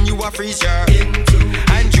 that's when you are freeze, yeah.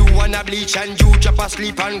 And you wanna bleach, and you drop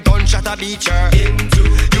asleep, and gunshot a beat, yeah.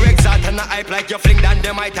 You exalt and a hype like you fling down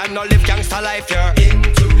the might and no live gangsta life, yeah.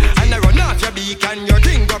 And I run off your beak and your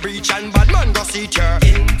thing go breach and bad man go see ya.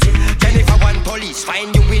 Then if I want police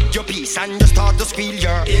find you with your piece and you start to squeal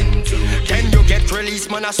ya, then you get released,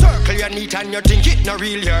 man a circle your neat and you think it no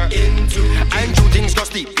real ya. And you things go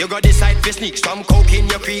sleep, you go decide to sneak some coke in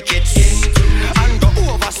your crickets and go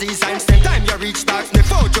overseas and spend time you reach stars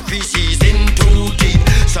before your feces in too deep.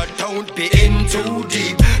 So don't be in too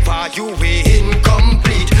deep, for you we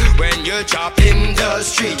incomplete. When you drop in the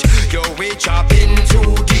street, you we drop in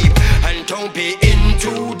too deep. And don't be in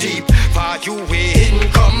too deep, for you we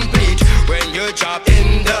incomplete. When you drop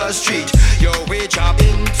in the street, you we drop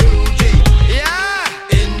in too deep. Yeah,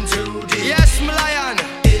 in too deep. Yes, my lion.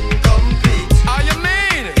 Incomplete. How you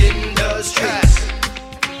mean? In the street.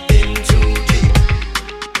 In too deep.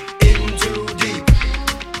 In too deep.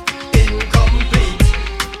 Incomplete.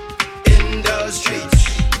 In the street.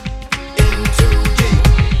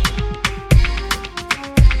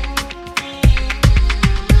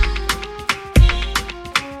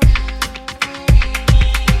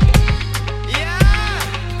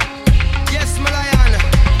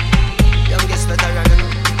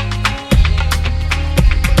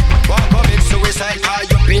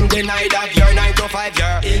 Denied of your 9 to 5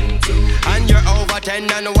 year and you're over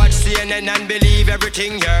 10 and watch CNN and believe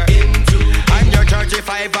everything here. And you're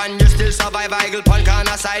 35 and you still survive Eagle Pond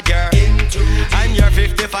corner side here. And you're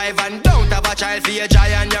 55 and don't have a child for your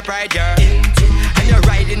joy and your pride here. And you're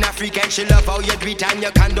riding a freak and she love how you do it and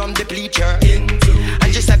your condom deplete her.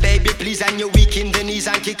 And she said baby please and you weak in the knees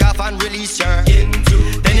and kick off and release her.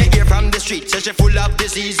 Then you hear from the streets says you're full of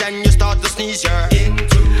disease and you start to sneeze her.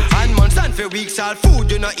 And months and for weeks all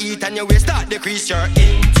food you not eat and your waist start decrease her.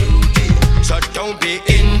 So don't be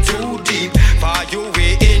in too deep, for you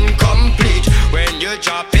we incomplete. When you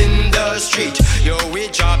drop in the street, you we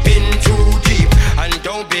drop in too deep. And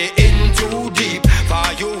don't be in too deep,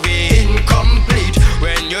 for you we incomplete.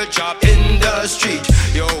 When you drop in the street,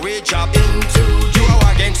 you we drop in too deep. You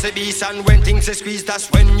are against the beast and when things are squeezed,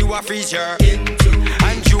 that's when you are freeze here.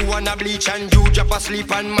 And you wanna bleach and you drop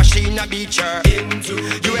asleep and machine a beat her.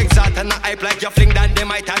 You exalt and a hype like you fling down the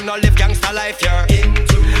might and no live gangsta life here.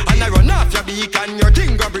 And I run off your beak and your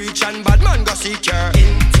thing go breach and bad man go seek her.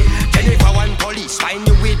 Then if I want police find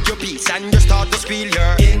you with your piece and you start to squeal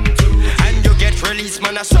her. And you get released,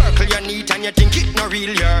 man a circle your neat and you think it no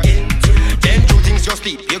real here. Then two things you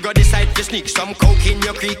sleep, you go decide to sneak some coke in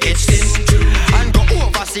your crickets and go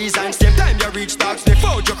overseas and same time you reach stocks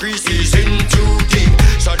before your creases in too deep.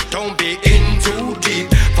 So don't be in too deep,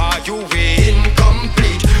 for you we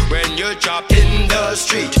incomplete. When you drop in the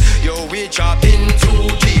street, you we drop in too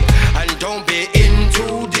deep. And don't be in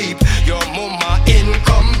too deep, your mama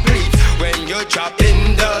incomplete. When you drop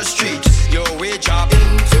in the street, you we drop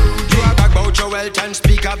in too deep. You talk about your wealth and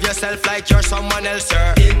speak of yourself like you're someone else,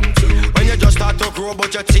 sir. When you just start to grow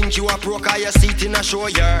but you think you are broke or you sit in a show,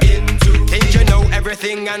 yeah. Think you know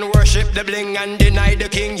everything and worship the bling and deny the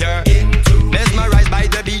king, yeah. Mesmerized by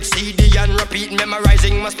the beat, CD and repeat,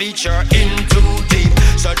 memorizing my speech, you're in too deep.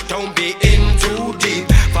 So don't be in too deep,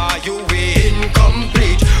 for you we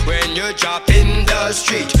incomplete. When you drop in the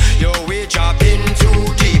street, you we drop in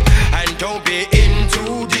too deep. And don't be in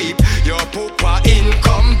too deep, your poopa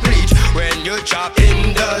incomplete. When you drop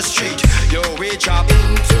in the street, you we drop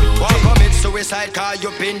in too deep. Won't commit suicide cause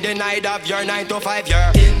you've been denied of your 9 to 5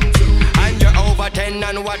 year. And you're over 10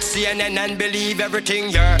 and watch CNN and believe everything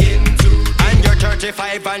here. And you're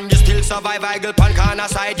 35 and you still survive Eagle Pond corner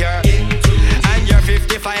side here. And you're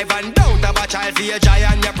 55 and don't have a child for your joy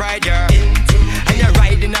and your pride here. And you're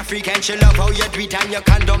riding a freak and she love how you do it and your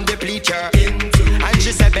condom deplete her. And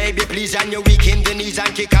she said baby please and you weak in the knees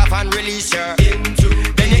and kick off and release her.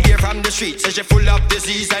 Then you hear from the streets says you're full of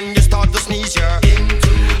disease and you start to sneeze her.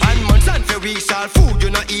 And months and for weeks all food you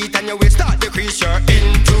not eat and you will start decrease her.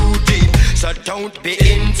 In too deep, so don't be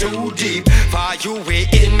in too deep, for you we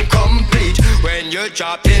incomplete. When you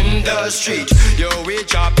drop in the street, you we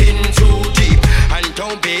drop in too deep. And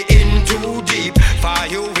don't be in too deep, for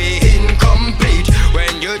you we incomplete.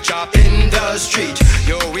 When you drop in the street,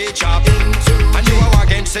 you we drop in too deep. And you are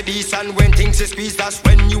against the a beast, and when things is squeeze, that's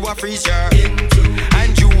when you a freeze, yeah.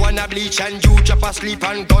 And you wanna bleach, and you drop asleep,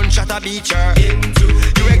 and gunshot a beat, yeah.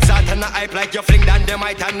 You exalt and a hype like you fling down the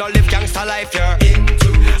might, and no live gangster life, yeah.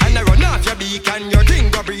 And I run off your beak, and your thing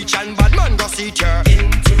go breach, and bad man go see, yeah.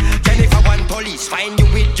 Then if I want police, find you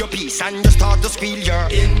with your piece, and you start to squeal, yeah.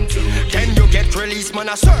 Then you get released, man,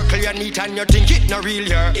 a circle your neat, and you think it no real,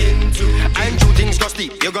 yeah. And you things go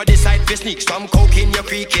sleep, you go decide to sneak some coke in your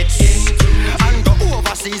crickets, and go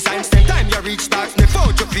overseas, and spend time you reach start sniff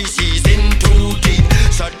out your feces. In too deep,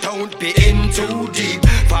 so don't be in too deep,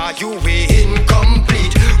 for you way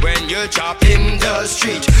incomplete. When you drop in the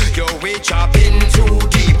street, you way drop in too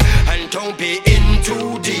deep, and don't be in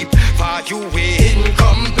too deep, for you way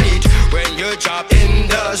incomplete. When you drop in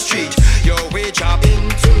the street, you way drop in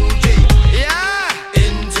too deep. Yeah,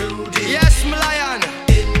 in too deep. Yes, my lion.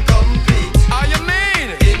 Incomplete. Are you mean?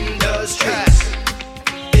 In the street.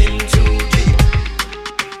 In too deep.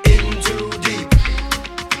 In too deep.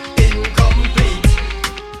 Incomplete.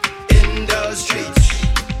 In the streets.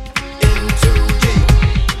 In too deep.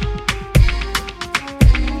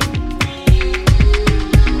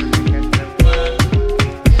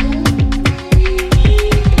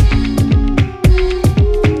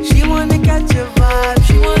 She wanna catch a vibe,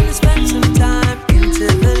 she wanna spend some time into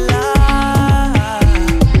the light,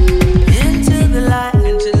 into the light,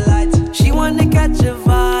 into the light. She wanna catch a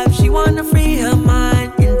vibe, she wanna free her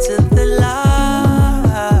mind into the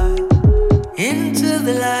light, into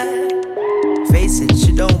the light. Face it,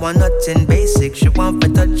 she don't want nothing basic. She want to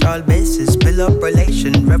touch all bases, build up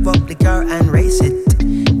relation, rev up the car and race it.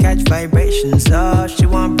 Catch vibrations, oh, she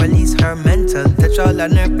want release her mental, touch all her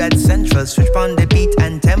nerve blood central, switch on the beat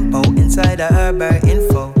and tempo, inside of her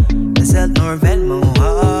info, the cell nor Venmo,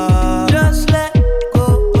 oh. Just let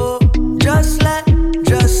go, oh. Just let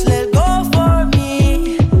go for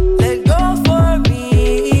me, let go for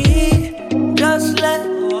me, just let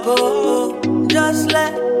go, oh. Just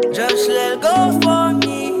let go for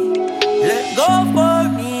me, let go for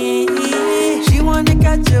me. She wanna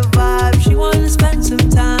catch a vibe, she wanna spend some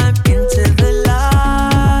time into the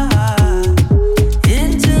light,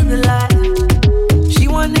 into the light. She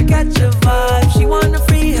wanna catch a vibe, she wanna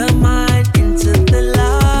free her mind into the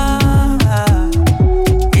light,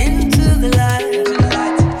 into the light.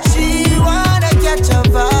 She wanna catch a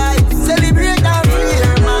vibe, celebrate and free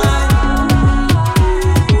her mind.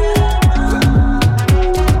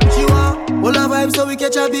 She want all her vibes so we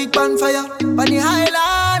catch a big bonfire. On the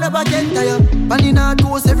highland of a Kentire, on the north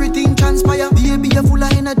coast everything transpire. Baby you're full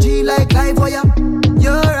of energy like live wire.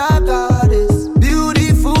 You're a goddess,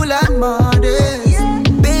 beautiful and modest.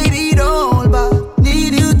 Baby don't hold back,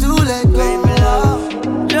 need you to let go.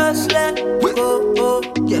 Just let go, oh.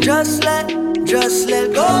 Just let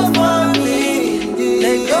go for me,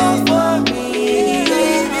 let go for me,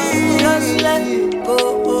 baby. Just let go,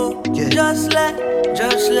 oh.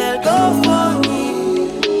 Just let go for me,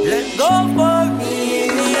 let go for me.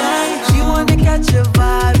 She wanna catch a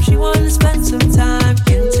vibe, she wanna spend some time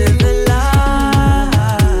into the light,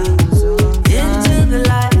 into the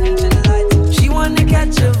light. She wanna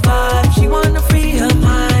catch a vibe, she wanna free her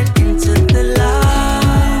mind into the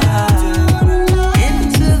light,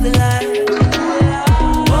 into the light.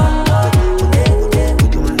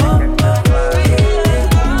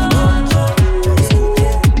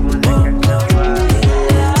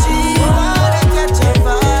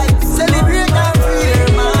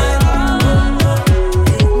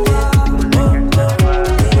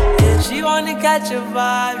 Catch a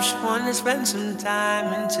vibe, she wanna spend some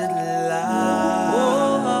time into the light. Oh,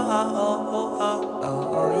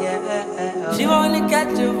 yeah. She wanna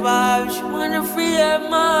catch a vibe, she wanna free her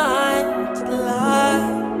mind to the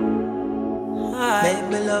light.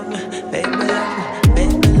 Baby love me, baby love me,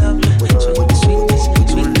 baby love me. Sweetness, sweetness,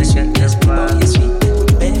 sweetness, sweetness, oh yeah,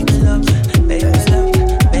 sweetness. Baby love me, baby love me,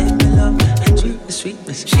 baby love me. Sweetness,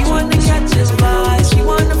 sweetness. She wanna catch a vibe, she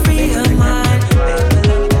wanna free her mind. Baby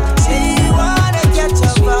love me.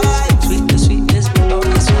 Sweetness, sweetness, oh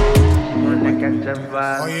yeah, sweetness.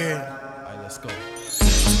 Oh yeah. Alright, let's go.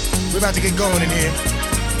 We're about to get going in here.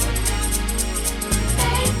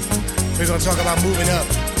 We're gonna talk about moving up.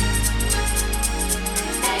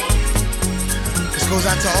 This goes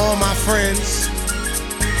out to all my friends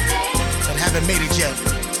that haven't made it yet.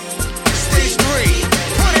 Stage 3,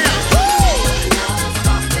 put it up.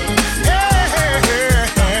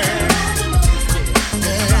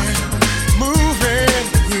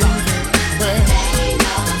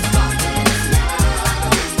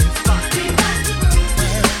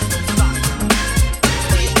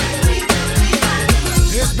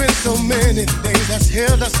 So many things that's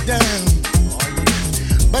held us down,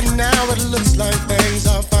 but now it looks like things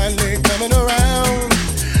are fine.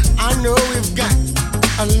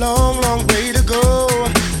 a long, long way to go.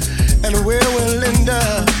 And where we'll end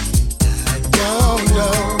up, I don't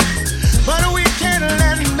know. But we can't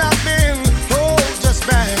let nothing hold us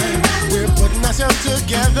back. We're putting ourselves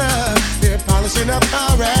together, we're polishing up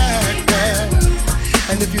our act.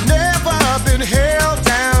 And if you've never been held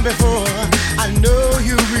down before, I know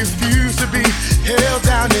you refuse to be held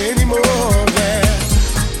down anymore. Well,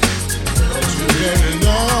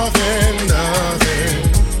 nothing, nothing.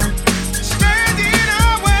 Stand in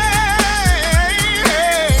our way.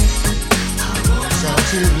 So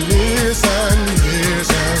to listen,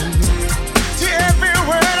 listen to every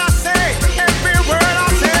word I say, every word I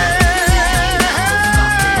say.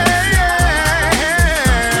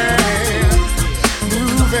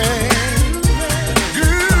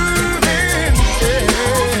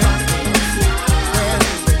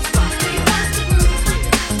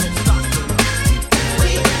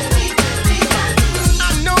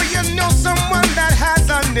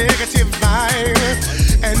 Negative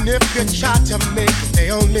vibe, and if you try to make it, they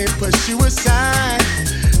only push you aside.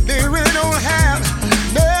 They really don't have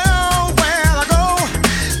nowhere to go.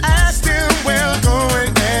 Ask them where we're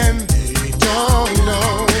going, and they don't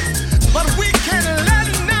know. But we can't let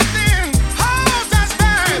nothing hold us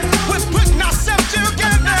back. We're putting ourselves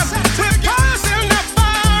together, we're passing the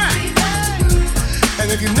bar. And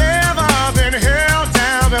if you've never been held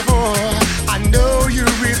down before, I know you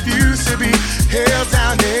refuse to be held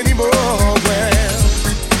down anymore. Well,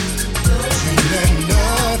 you let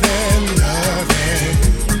nothing, nothing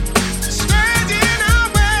stand in our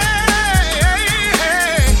way.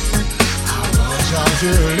 I want y'all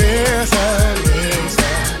to listen,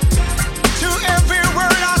 listen to every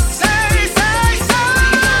word I say, say, say.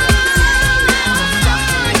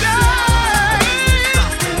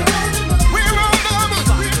 We're on the move,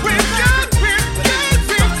 we've got.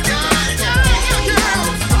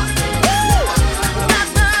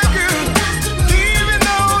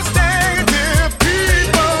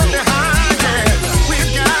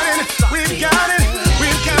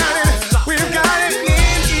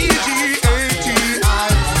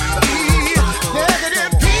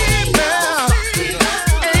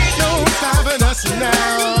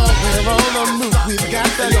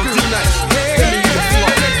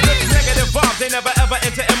 They never ever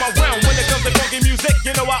enter in my realm. When it comes to funky music,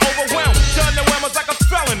 you know I overwhelm. Turn the whammers like a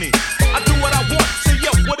felony. I do what I want, so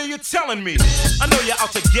yo, what are you telling me? I know you're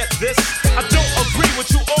out to get this. I don't agree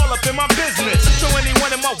with you all up in my business. So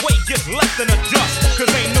anyone in my way gets left in the dust,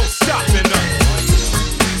 cause ain't no stopping us.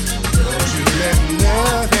 You let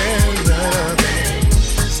nothing, nothing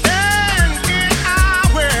stand in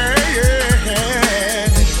our way.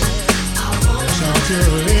 I want y'all to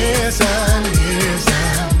listen,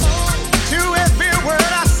 listen.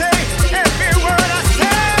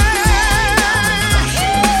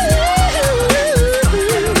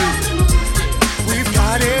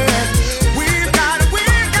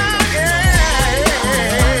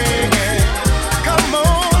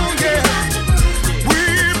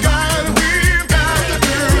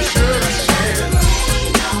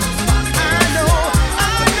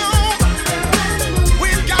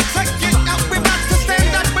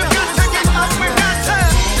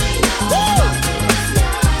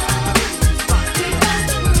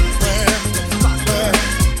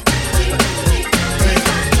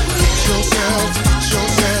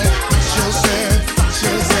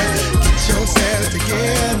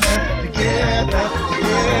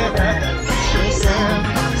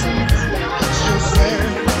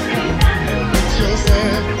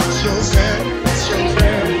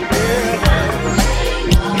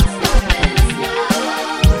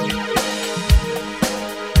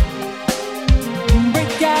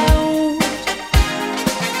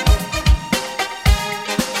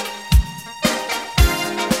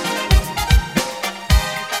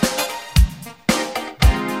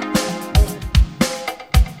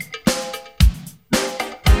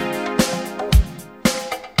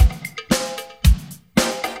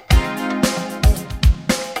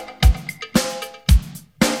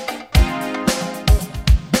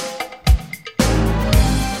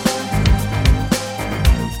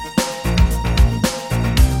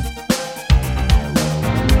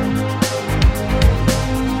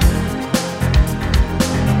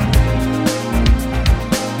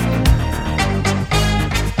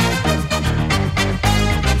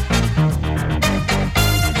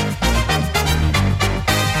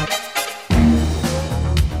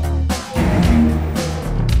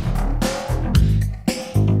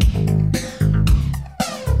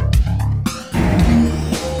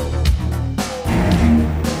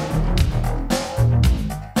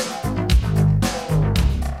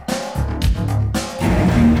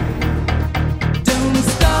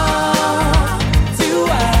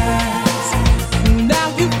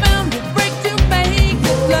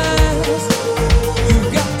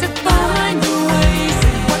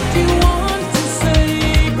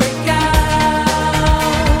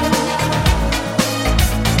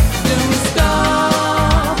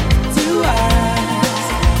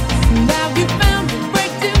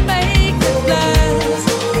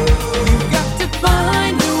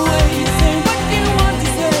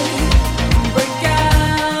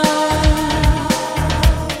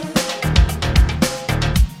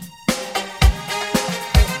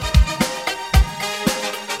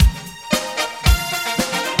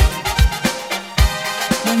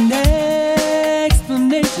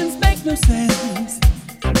 no sense.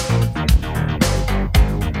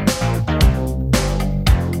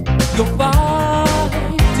 You're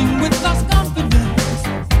fighting with lost confidence.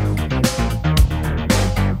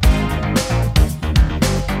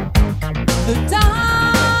 The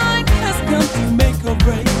time has come to make or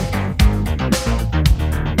break.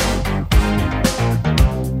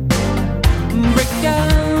 Break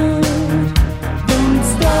out, don't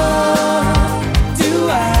stop to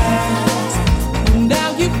ask. Now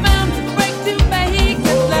you found a break to make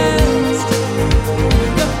it last.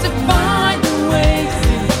 You've got to find a way,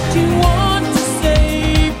 say what you want to say.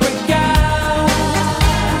 Break out.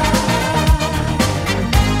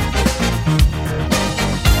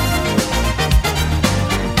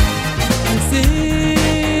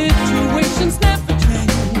 Situations never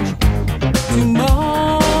change.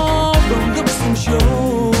 Tomorrow looks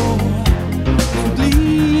unsure.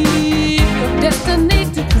 Leave your destiny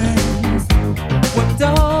to chance. What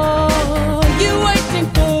are you waiting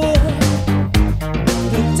for?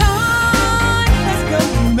 The time has come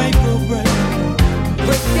to make or break.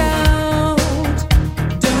 Break out,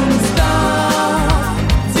 don't stop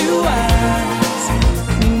to ask.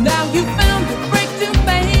 Now you found a break to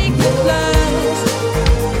make it last.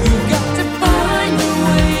 You got to find a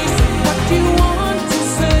way, say what you want to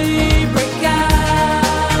say. Break out,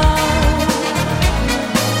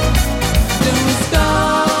 don't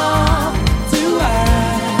stop to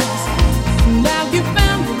ask. Now you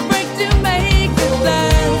found a break to make it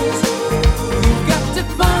last. You got to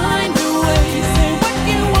find a way, say what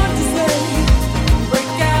you want to say.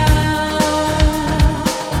 Break out.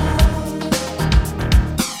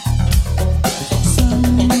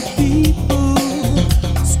 Some people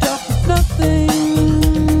stop at nothing.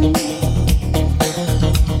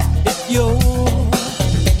 If you're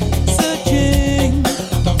searching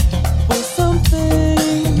for something,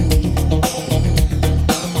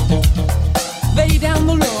 lay down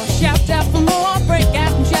the law, shout out for more, break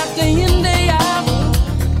out and shout day in, day out.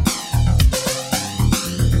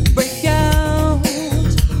 Break out,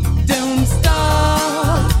 don't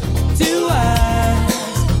stop to ask.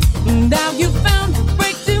 Now you found a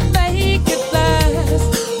break to make it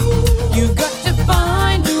last. You got to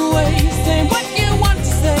find a way, say what you want to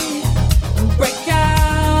say. Break out.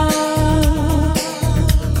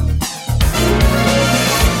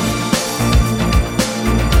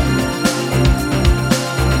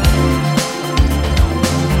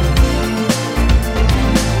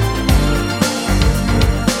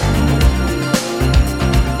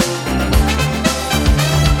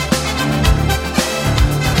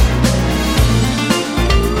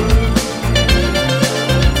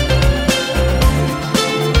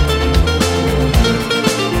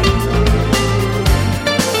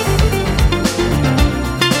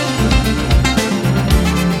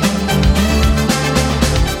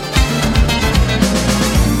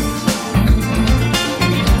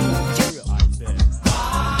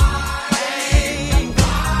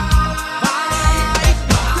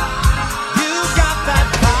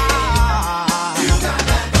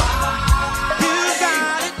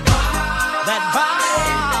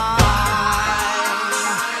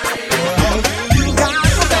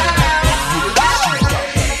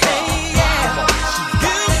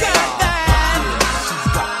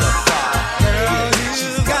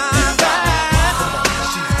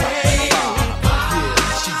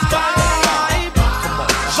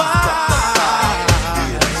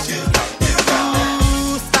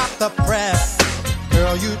 The press,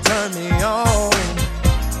 girl, you turn me on,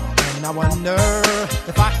 and I wonder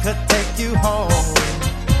if I could take you home.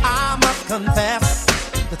 I must confess,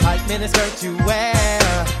 the tight miniskirt you wear,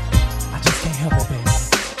 I just can't help it, baby.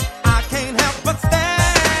 I can't help but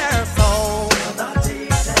stare. So the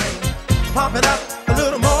DJ, pump it up a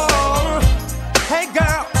little more. Hey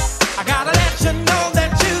girl, I gotta let you know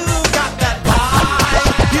that you got that vibe.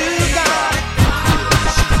 You got it,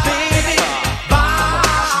 baby, vibe.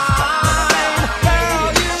 Girl,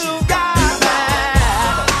 you got that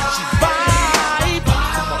vibe.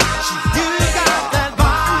 You got that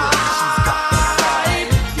vibe.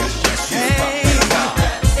 Hey,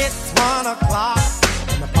 it's 1 o'clock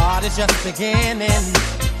and the party's just beginning.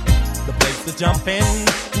 The place to jump in.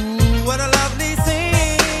 Ooh, what a lovely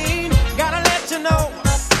scene. Gotta let you know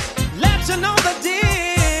the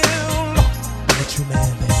deal. What you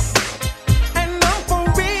man, baby? And I'm for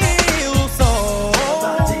real, so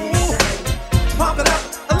pump it up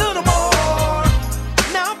a little more.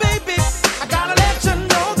 Now, baby, I gotta let you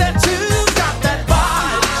know that you got that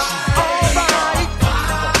vibe. All right,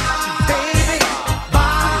 baby,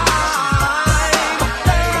 vibe.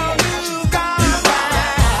 Girl, you got that.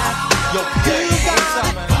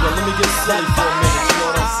 Yo, let me get silly for a minute.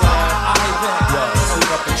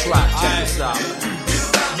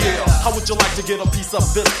 How would you like to get a piece of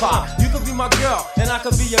this pie? You could be my girl, and I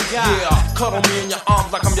could be your guy. Yeah, cuddle me in your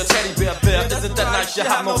arms like I'm your teddy bear there. Isn't that nice? You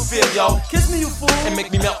have no fear, yo. Kiss me, you fool, and make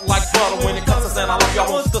me melt like butter. When it comes to saying I love y'all,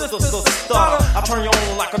 won't stutter. I turn you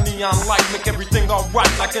on like a neon light, make everything alright,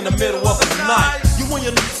 like in the middle of the night. You when you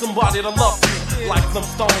need somebody to love you, like them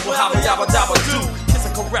stones will have a yabba dabba do. Kiss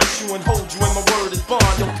and caress you and hold you, and my word is bond.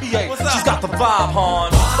 Yo, PA, she's got the vibe, hon.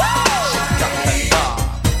 She's got that vibe.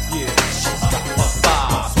 Yeah, she's got the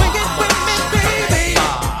vibe. Swing it with me, baby.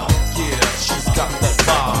 Yeah, she's got that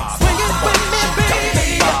vibe. Swing it with me,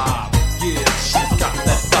 baby. Yeah, she's got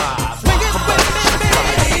that vibe. Swing it with me,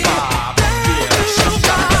 baby. Yeah, she's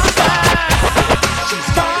got that vibe. She's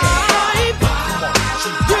got that vibe.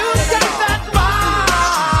 You got that vibe.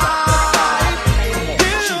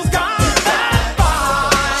 You got that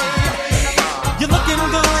vibe. You're looking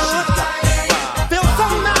good. Feel so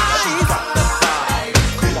nice.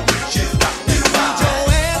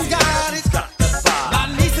 Joanne's got it. My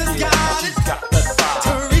niece's got it.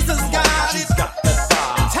 Teresa's got it.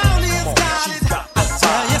 Tony's got it. I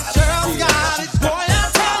tell you, Cheryl's got it. Boy, I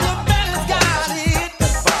tell you, Ben's got it.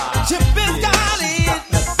 Chip has got it.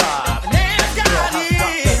 Nan's got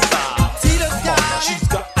it. Tita's got it.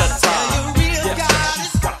 I tell you, Rita's got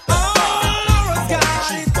it. Oh, Laura's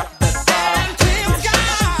got it. And Tim's got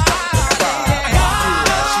it.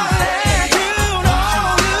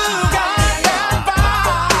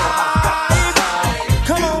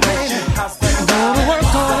 Come on, baby. Go to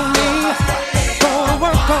work on me. Go to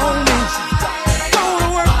work on me. Go to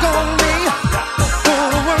work on me. Go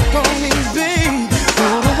to work on me, babe. Go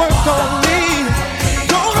to work on me.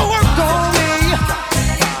 Go to work on me.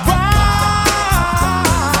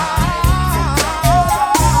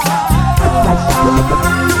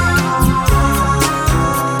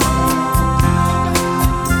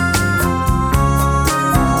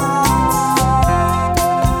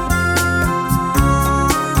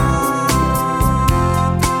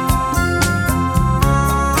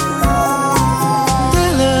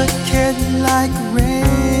 Delicate like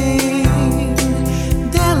rain,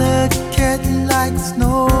 delicate like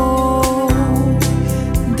snow,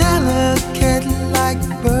 delicate like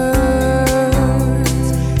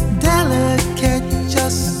birds, delicate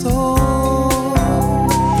just so,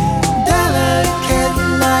 delicate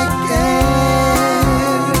like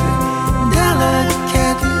air,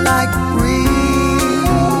 delicate like breeze,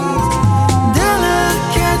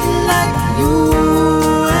 delicate like you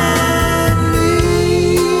and me.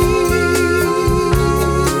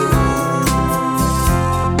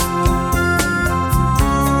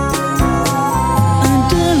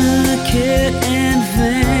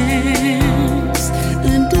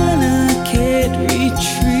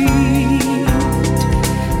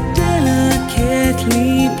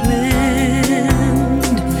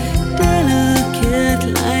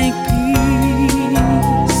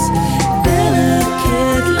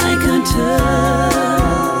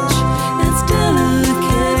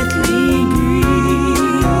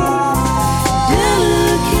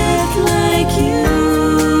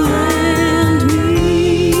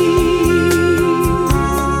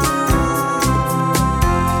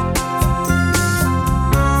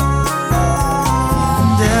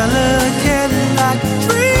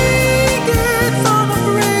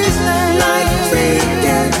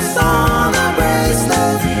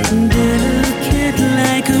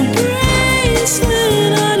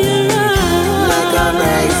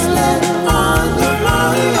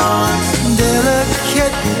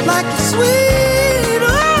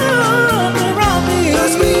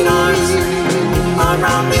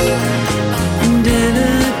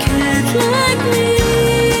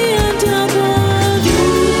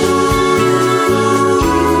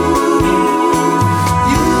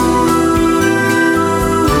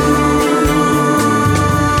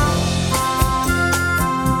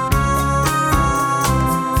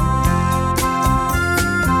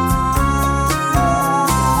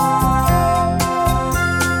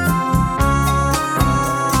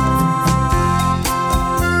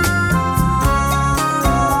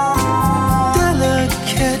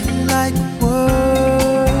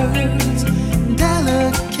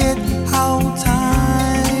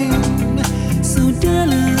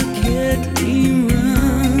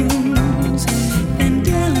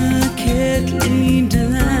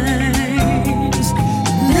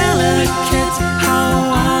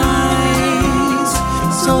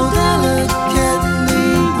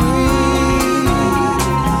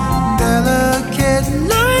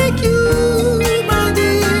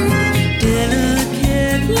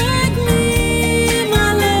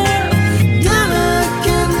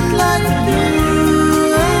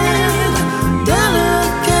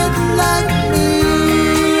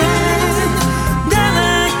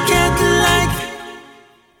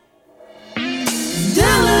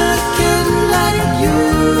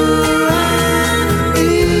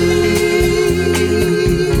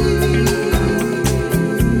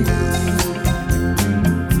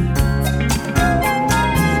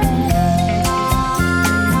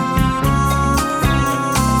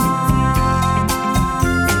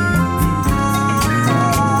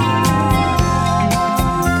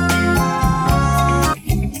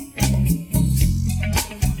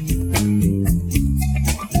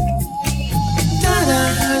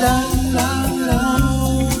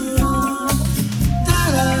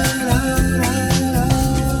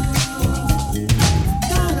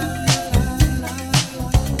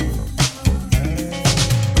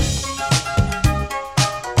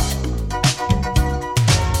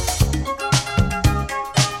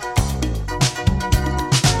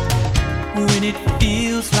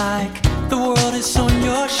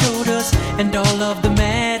 and all of the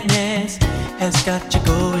madness has got you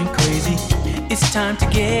going crazy. It's time to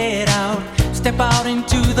get out, step out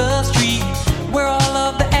into the street where all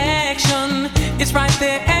of the action is right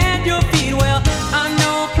there at your feet. Well, I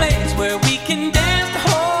know a place where we can dance the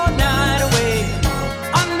whole night away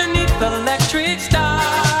underneath the electric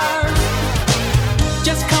stars.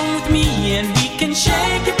 Just come with me and we can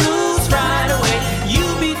shake your blues right away.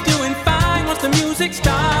 You'll be doing fine once the music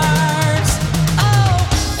starts. Oh,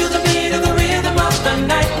 feel the beat of the rhythm of the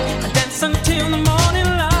night. Dance until the morning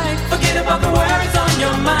light. Forget about the worries on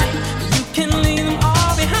your mind. You can leave them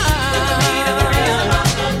all behind. Feel the beat of the rhythm of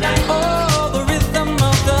the night. Oh, the rhythm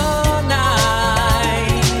of the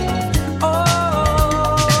night. Oh,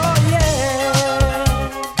 yeah.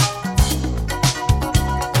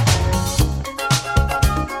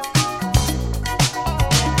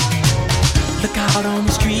 Look out on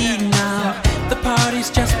the street now. The party's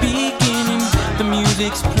just beginning. The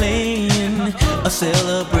music's playing. A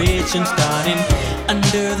celebration starting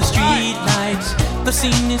under the street lights. The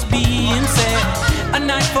scene is being set. A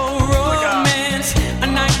night for romance. A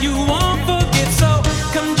night you won't forget. So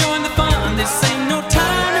come join the fun. This ain't no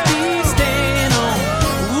time to be staying on.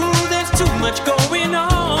 Ooh, there's too much going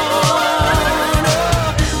on.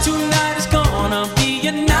 Oh, tonight is gonna be a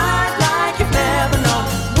night like you've never known.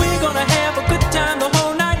 We're gonna have a good time the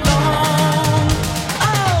whole night long.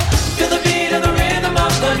 Oh, feel the beat of the rhythm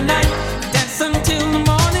of the night. Dance until the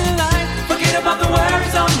morning light. Forget about the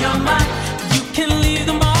worries on your mind. You can leave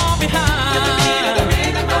them all behind. Feel the beat of the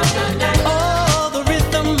rhythm of the night. Oh, the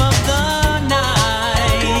rhythm of the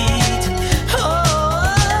night. Oh,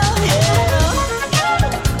 yeah.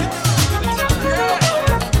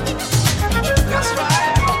 That's right.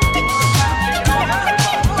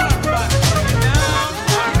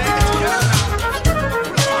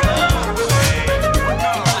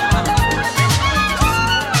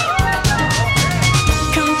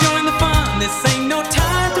 Come join the fun. This ain't no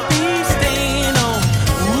time to be staying on.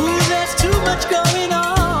 Ooh, there's too much going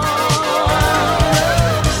on.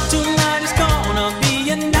 Tonight is gonna be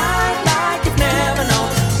a night like you've never known.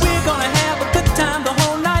 We're gonna have a good time the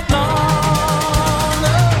whole night long.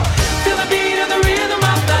 Oh, feel the beat of the rhythm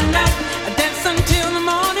of the night. Dance until the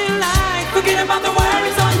morning light. Forget about the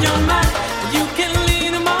worries on your mind. You can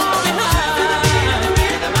leave them all behind. Feel the beat of the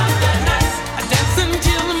rhythm of the night. Dance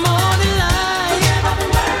until the morning light. Forget about the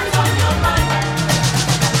worries on your mind.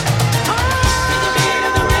 Feel the beat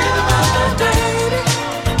of the rhythm of the night.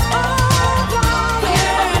 Forget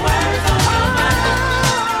about the worries on your mind.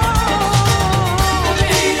 Feel the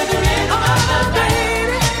beat of the rhythm of the night.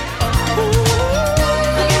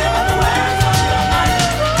 Forget about the worries on your mind.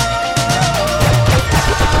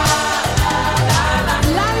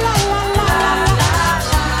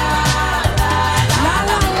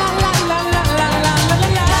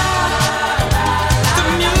 The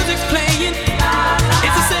music's playing.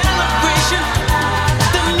 It's a celebration.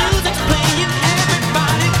 The music's playing.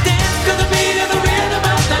 Everybody dance to the beat of the rhythm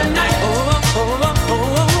of the night. Oh, oh, oh, oh, oh,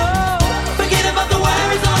 oh. Forget about the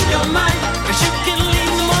worries on your mind. 'Cause you can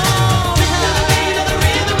leave them all behind. To the beat of the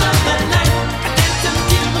rhythm of the night. Dance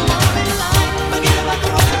until the morning light. Forget about the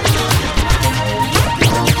worries on your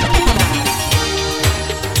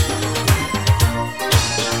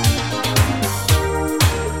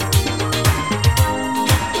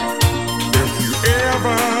If you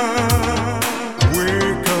ever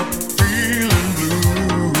wake up feeling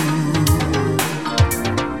blue,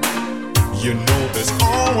 you know there's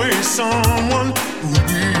always someone who'll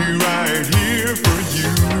be right here for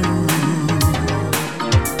you.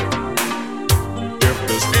 If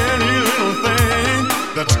there's any little thing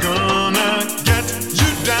that's gonna get you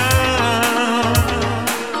down,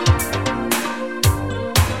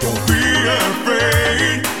 don't be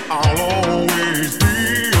afraid, I'll always be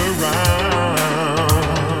around.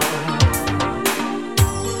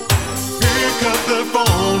 Pick up the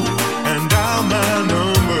phone and dial my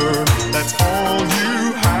number. That's all you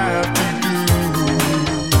have to do.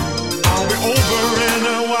 I'll be over in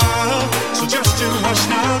a while, so just you hush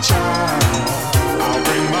now, child. I'll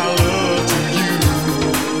bring my love to you.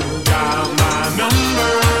 Dial my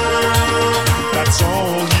number. That's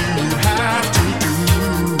all you have to do.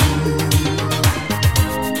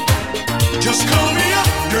 Just call me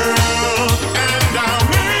up, girl, and I'll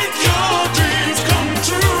make your dreams come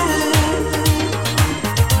true.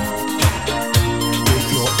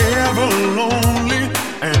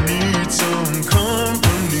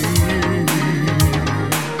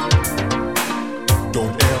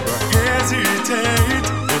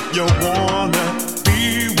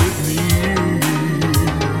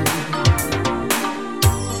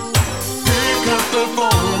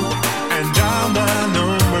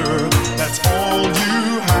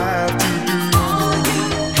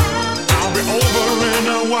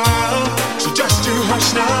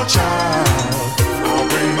 Hush now, child, I'll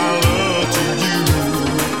bring my love to you.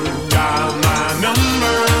 Dial my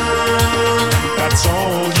number, that's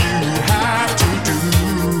all you have to do.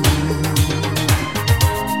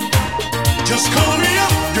 Just call me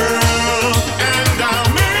up, girl, and I'll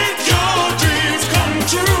make your dreams come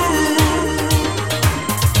true.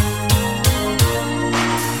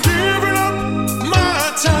 Giving up my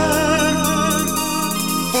time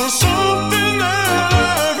for something that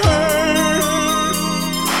I've heard.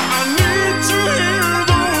 I need to hear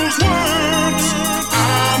those words.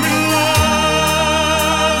 I'm in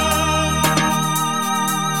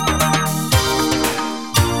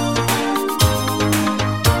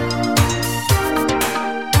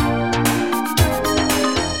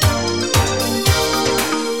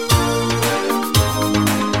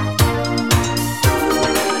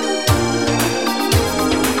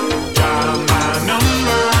Dial my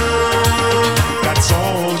number, that's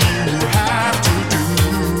all you have to do.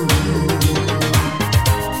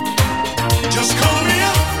 Just call me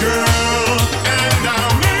up, girl, and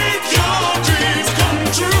I'll make your dreams come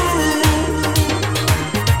true.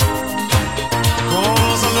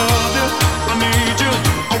 'Cause I love you, I need you,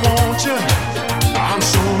 I want you, I'm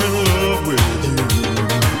so in love with you.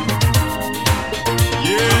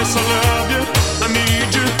 Yes, I love you, I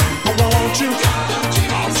need you, I want you,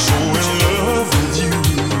 I'm so in love with you.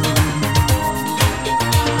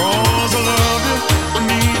 'Cause I love you, I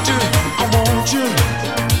need you, I want you,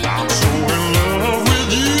 I'm so in love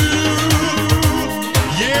with you.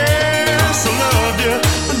 Yes, I love you,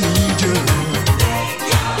 I need you,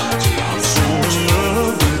 I'm so in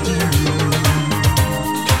love with you.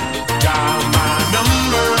 Dial my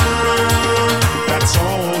number, that's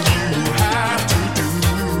all you have to do.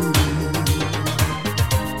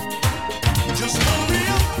 Just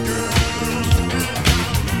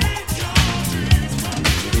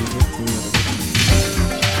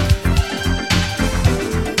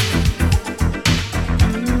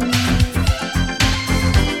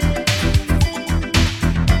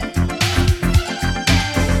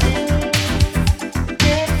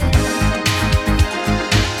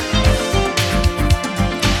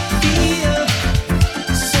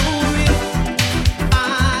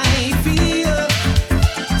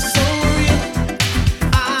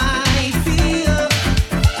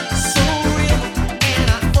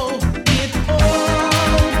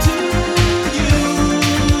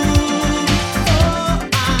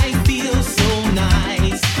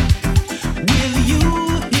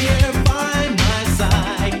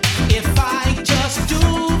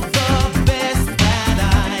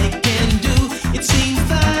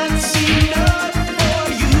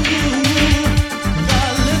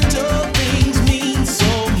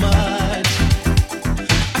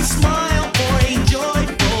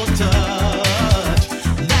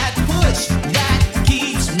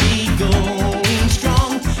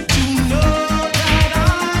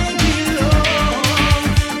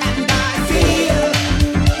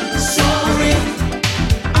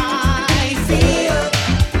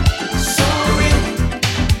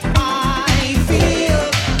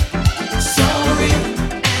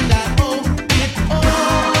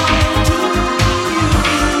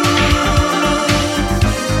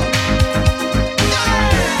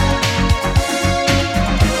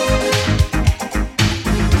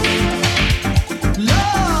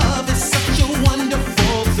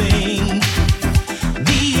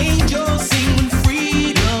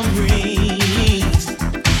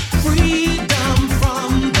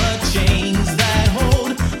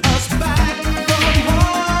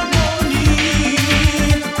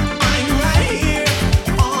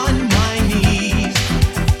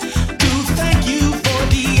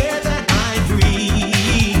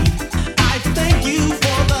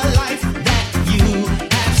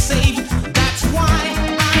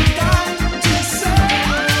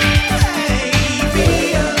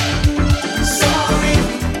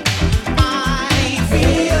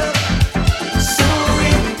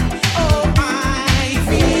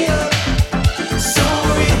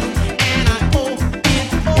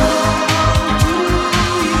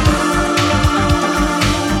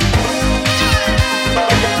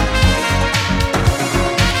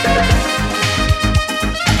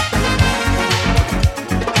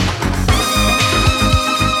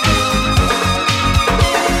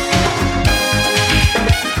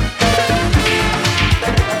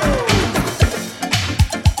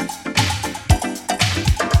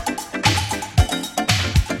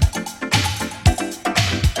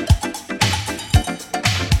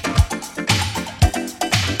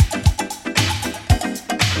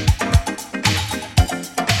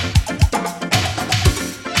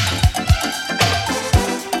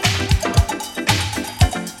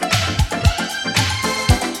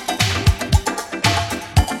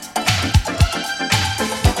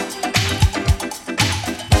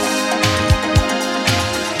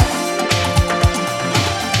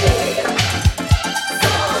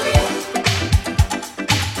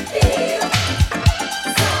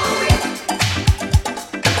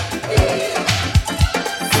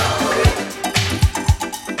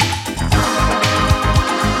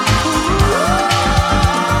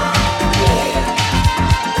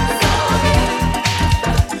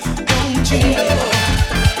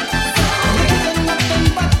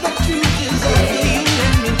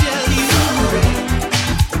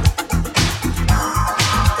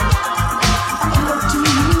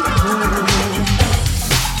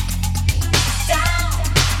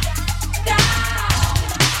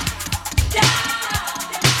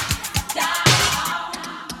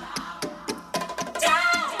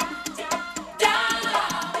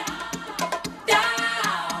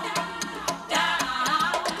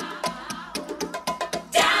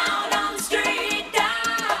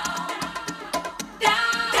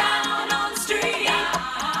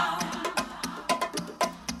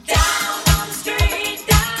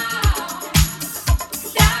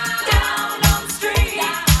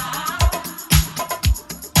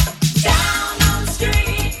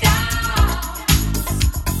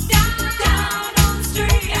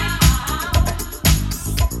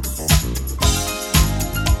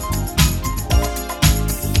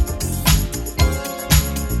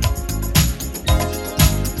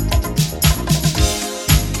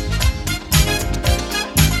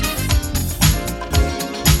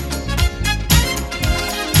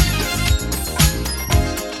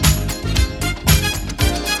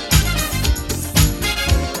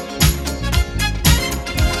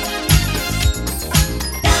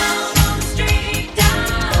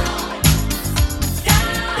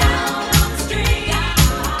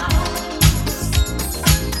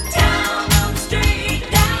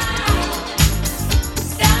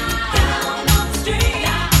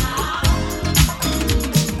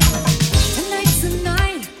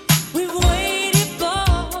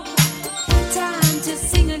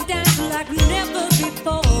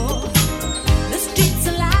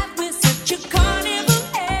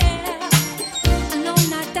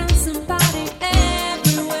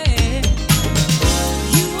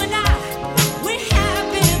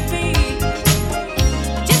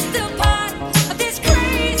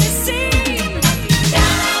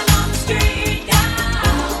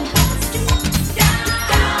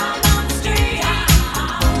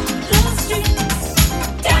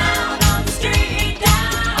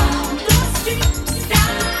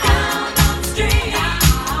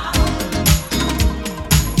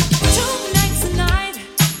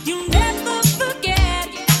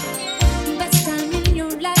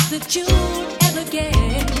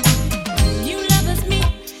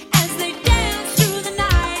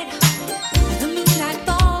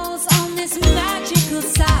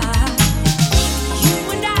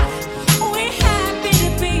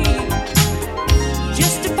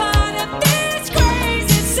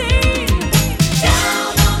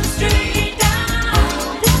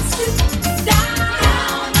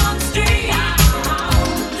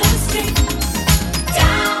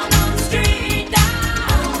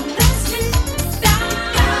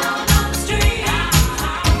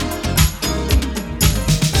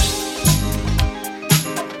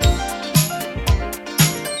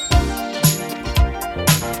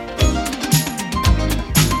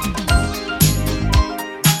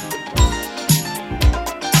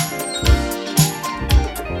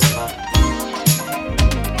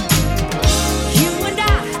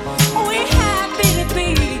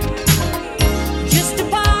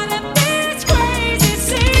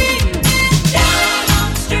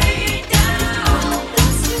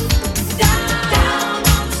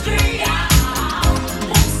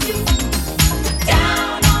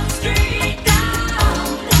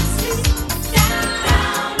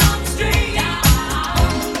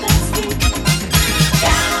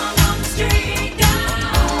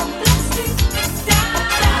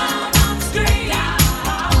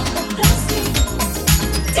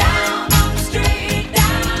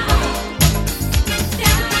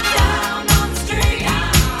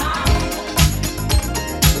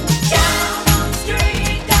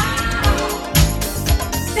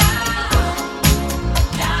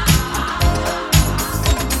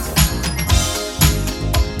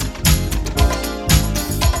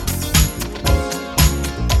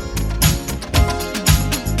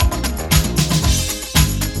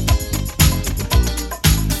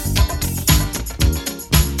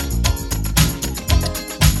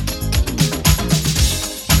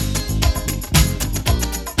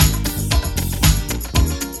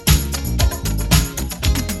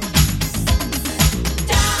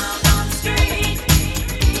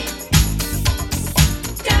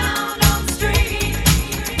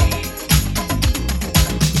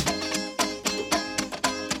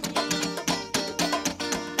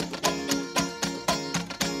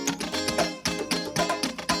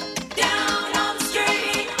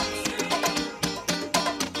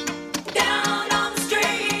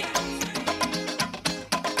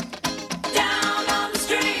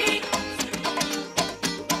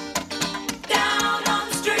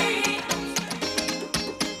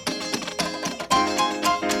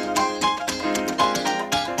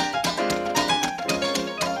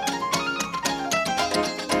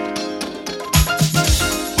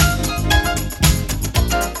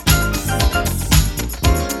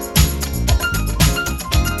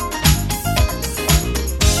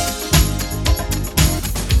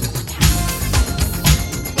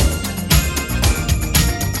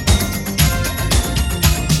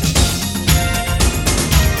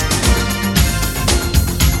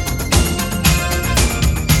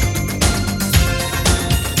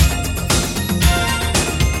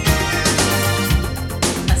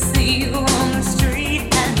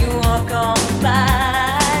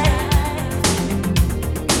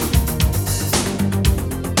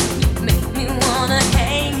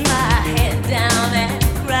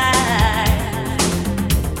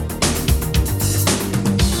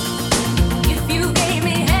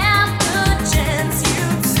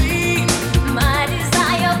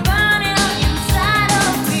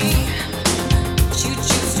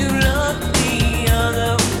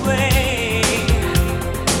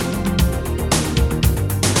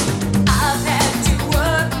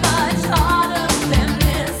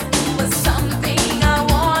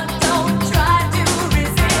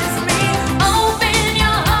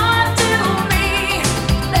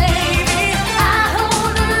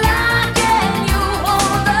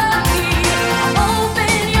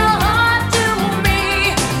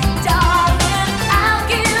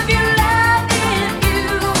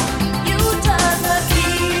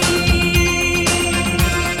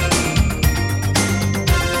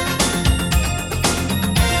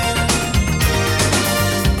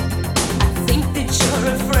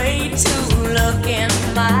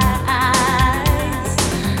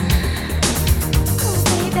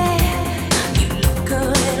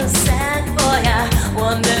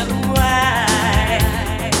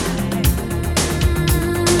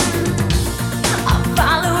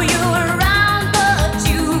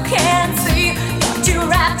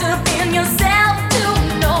bring yourself to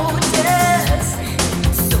notice.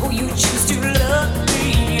 So you choose to look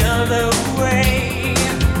the other way.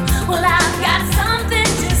 Well, I've got something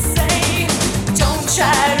to say. Don't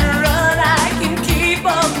try to run, I can keep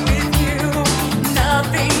up with you.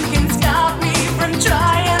 Nothing can stop me from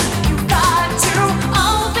trying. You've got to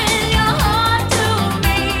open your heart to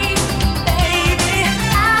me, baby.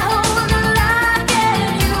 I hold the lock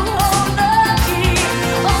and you hold the key.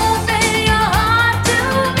 Open your heart to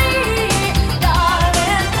me,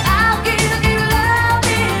 darling. I'll give you love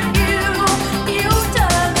if you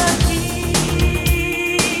turn the key.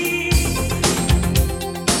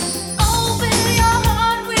 Open your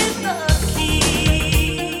heart with the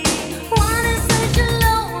key. One is such a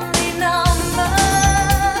lonely number.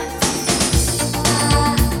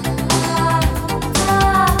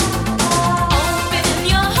 Open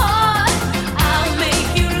your heart, I'll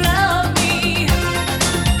make you love me.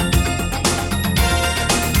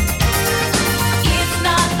 It's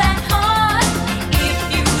not that hard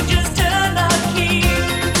if you just turn the key.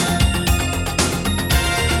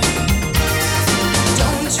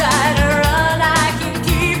 Don't try to run, I can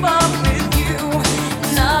keep up with you.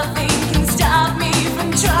 Nothing can stop me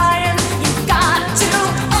from trying. You've got to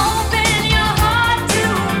open your heart to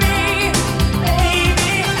me,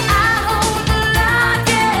 baby. I hold the lock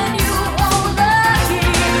and you hold the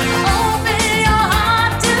key. Open your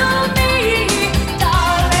heart to me,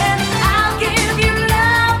 darling. I'll give you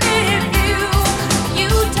love if you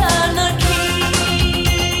turn the key.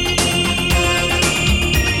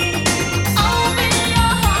 Open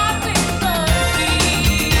your heart with the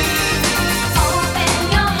key. Open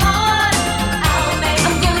your heart, I'll make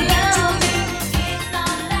you love me. It's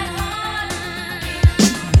not that hard.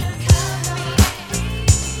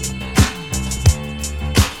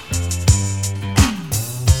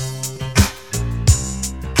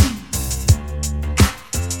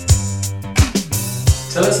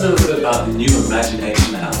 Tell us a little bit about the new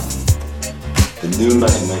Imagination album. The new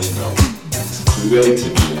Imagination album is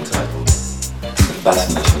creatively entitled The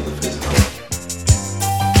Fascination of the Physical.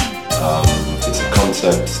 It's a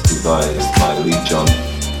concept devised by Lee John,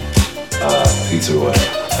 Peter Roy,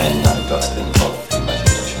 and Dustin of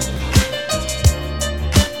Imagination.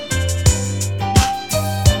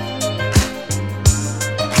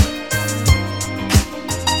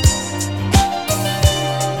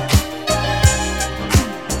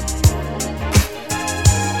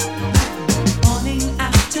 Morning,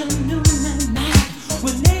 afternoon, and night,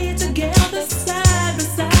 we lay together side by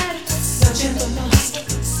side, searching for lost,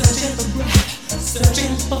 searching for breath,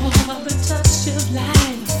 searching for the touch of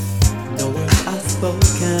life. No words are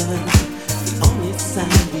spoken, the only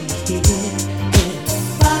sound we hear is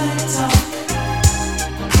Body talk,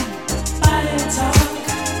 body talk.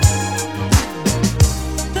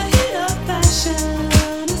 The heat of passion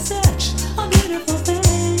is such a beautiful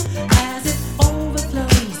thing. As it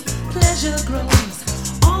overflows, pleasure grows,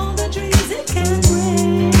 all the dreams it can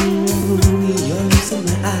bring. your lips in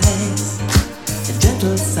my eyes, a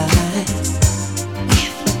gentle sighs.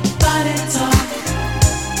 Body talk,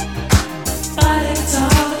 body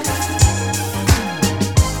talk.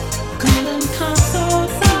 Cool and calm, so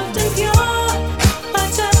soft and pure, a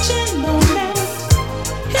touching moment.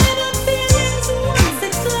 Hidden feelings once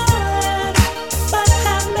explored, but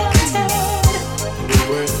have melted. We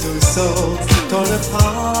were two souls torn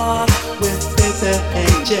apart with bitter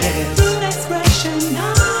edges. Through expression,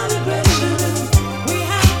 non-aggression, we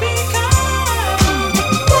have become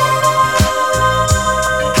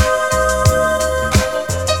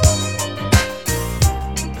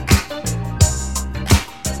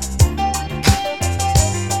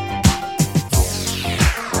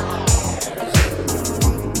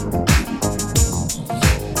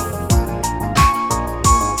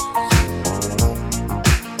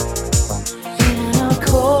in a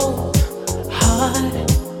cold, hard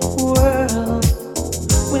world.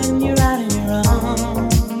 When you're out on your own,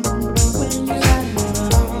 when you're out on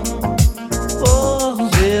your own. Oh,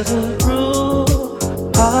 there's a cruel,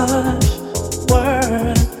 harsh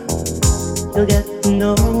world. You'll get to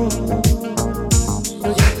know.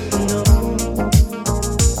 You'll get to know.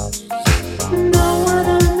 No one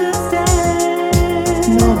understands.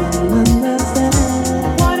 No one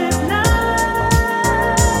understands. What is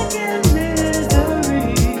like in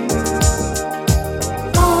misery?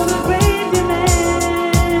 All the brave demands.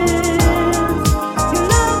 Your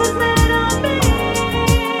love is made of me.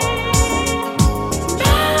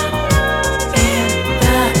 In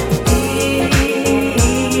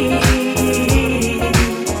the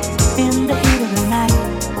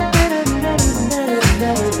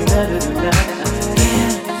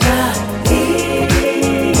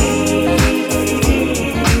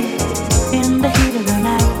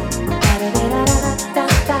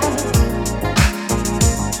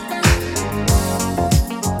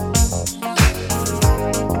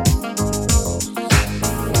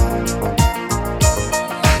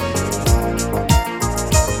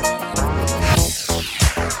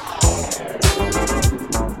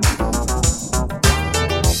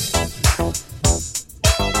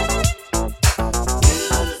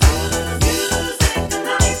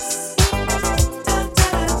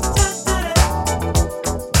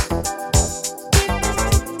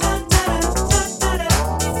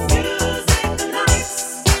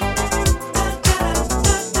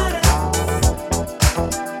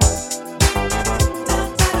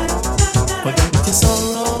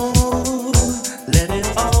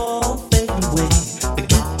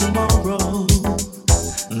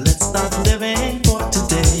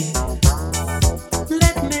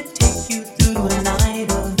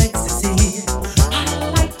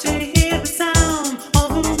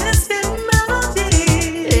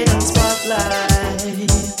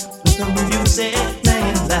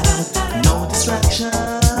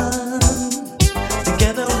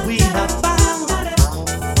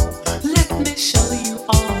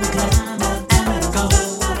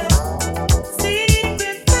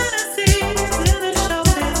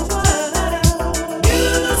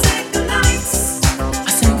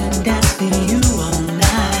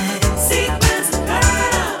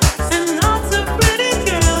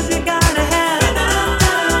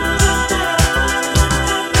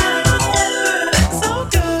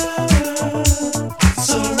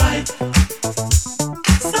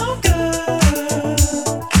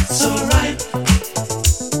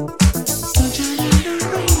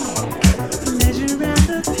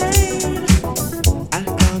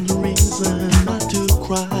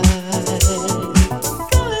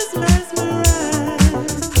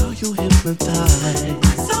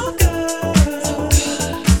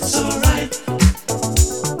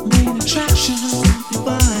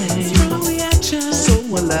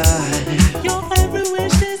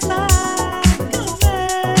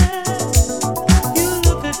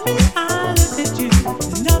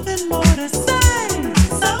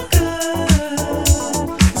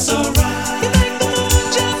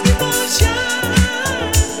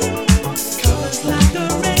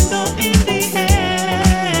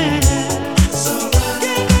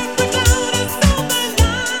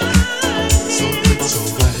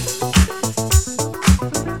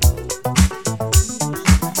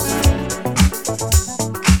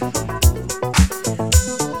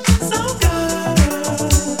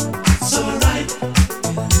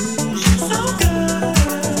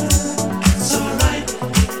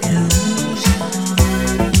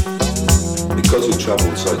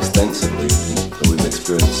traveled so extensively and we've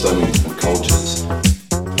experienced so many different cultures,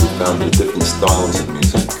 we found that different styles of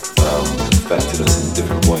music affected us in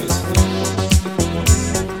different ways.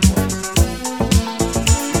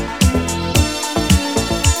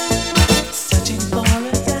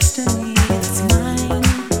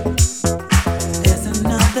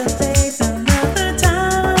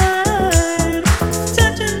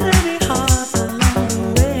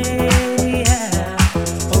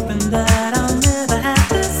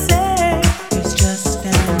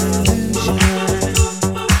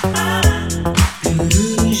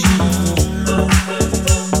 Mm-hmm.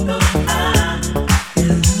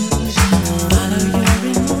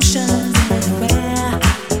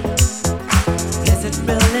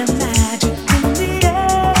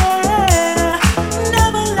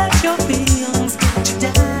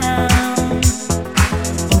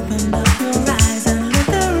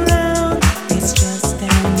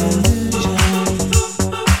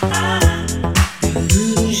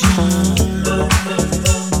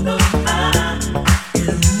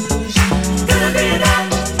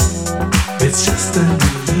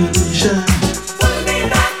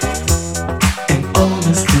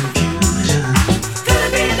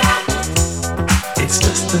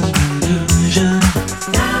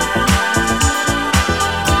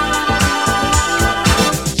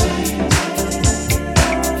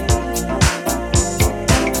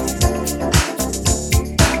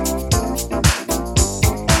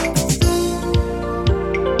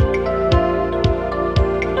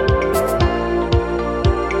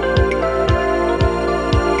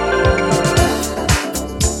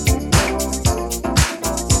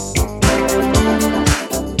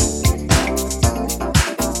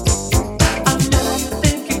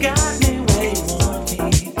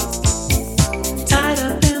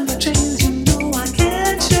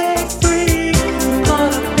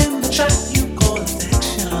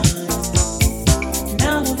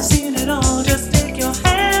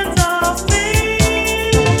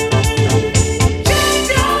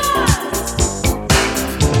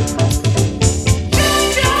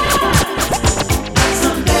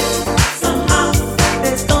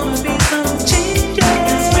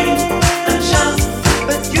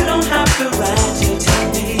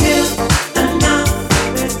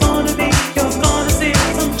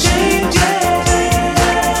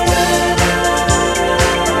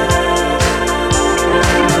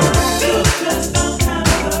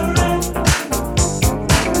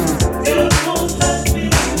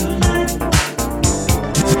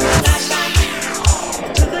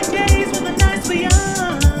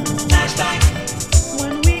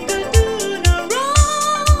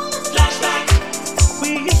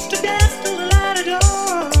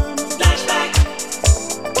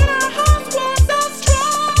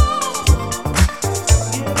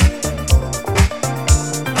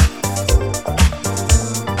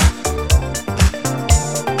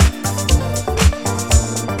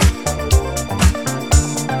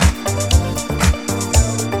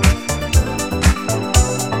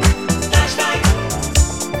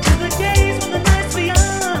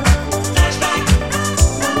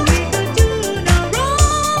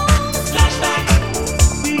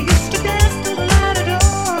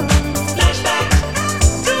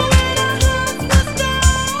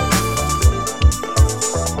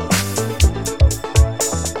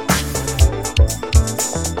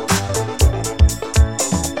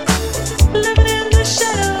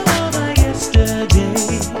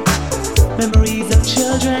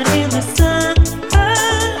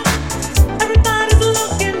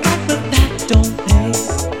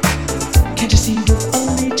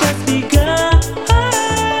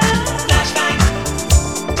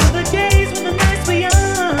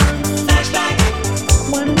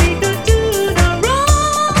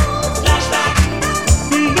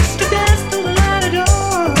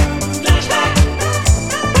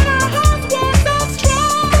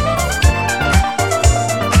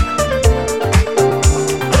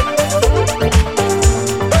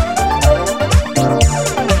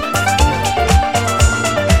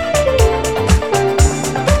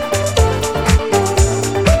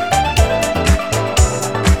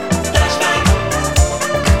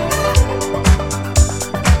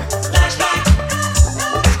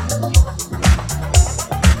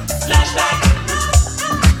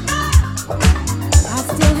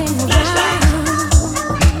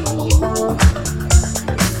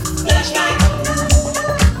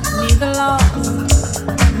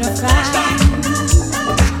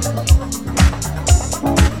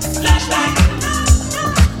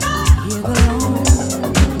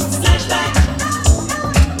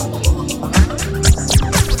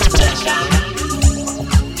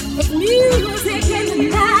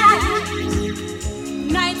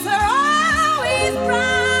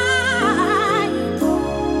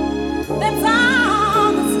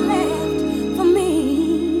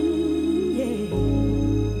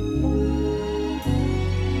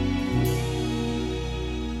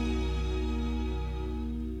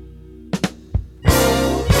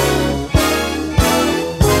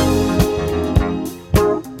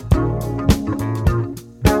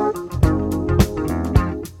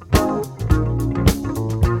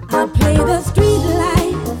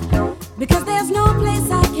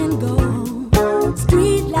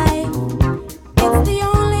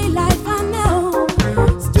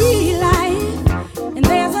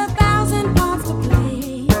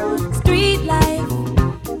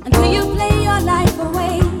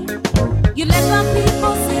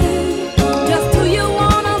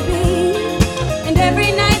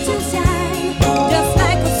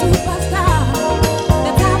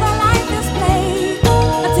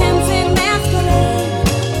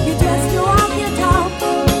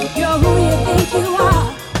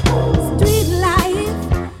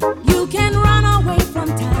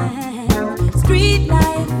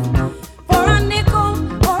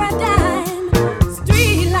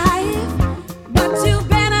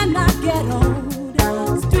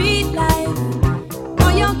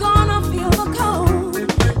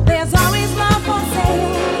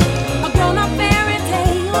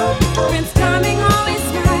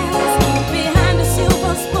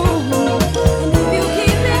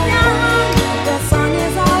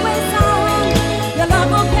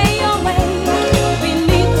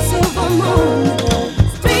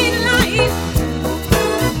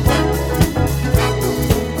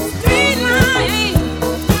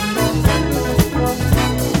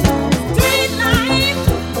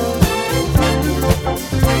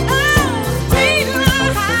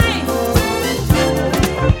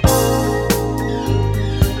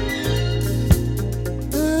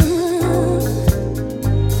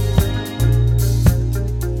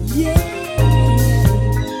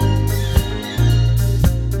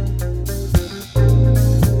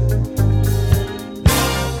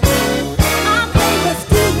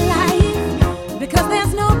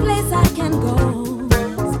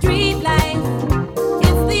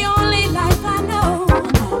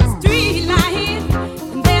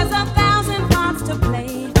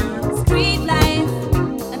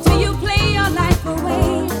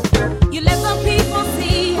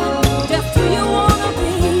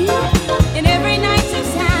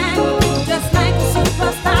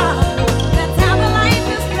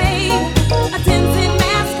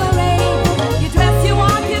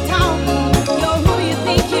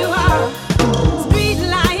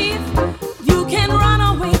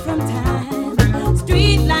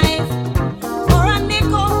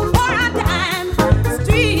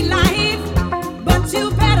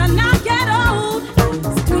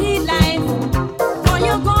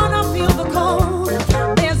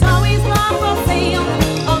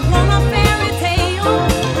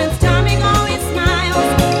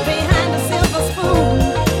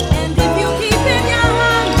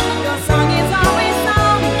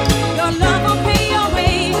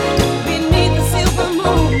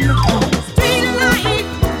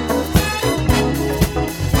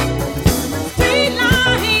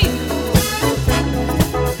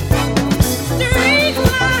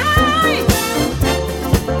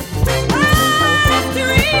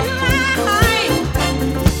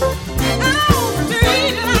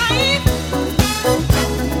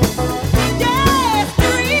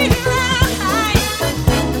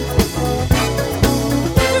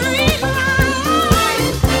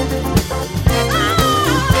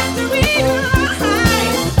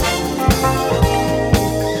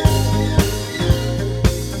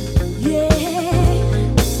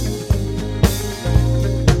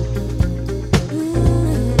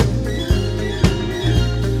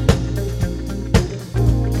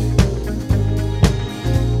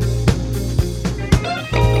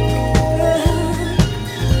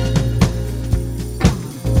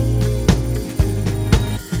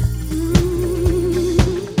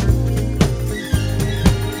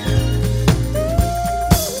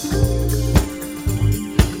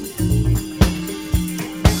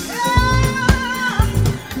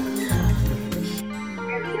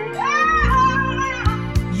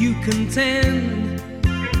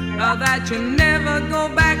 never go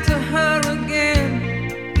back to her again.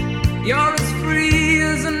 You're as free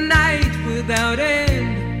as a night without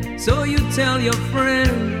end, so you tell your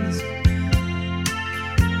friends.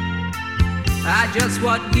 Just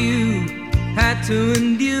what you had to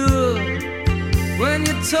endure when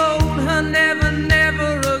you told her never,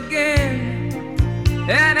 never again.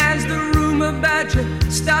 And as the rumor about you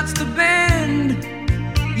starts to bend,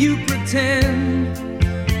 you pretend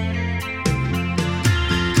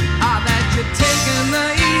that you're taking the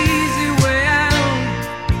easy way out.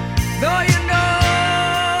 Though you know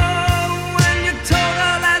when you told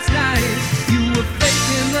her last night you were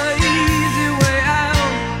faking the easy way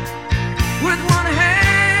out. With one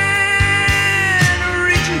hand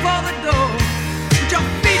reaching for the door, but your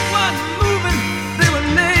feet weren't moving, they were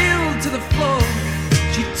nailed to the floor.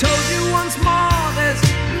 She told you once more there's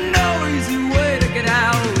no easy way to get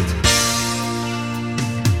out.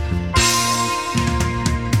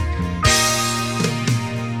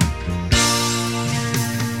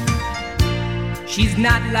 She's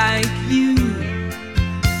not like you.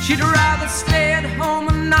 She'd rather stay at home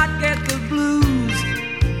and not get the blues.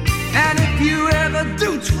 And if you ever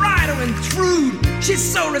do try to intrude, she's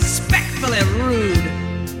so respectfully rude.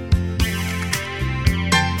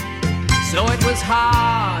 So it was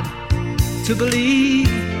hard to believe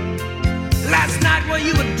last night while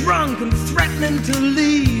you were drunk and threatening to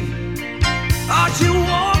leave. Oh, she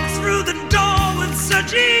walked through the door with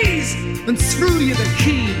such ease and threw you the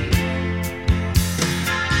key.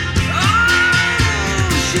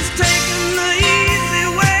 She's taking the easy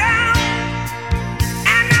way out,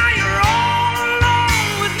 and now you're all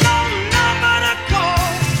alone with no number to call.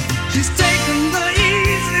 She's taking the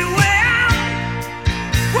easy way out,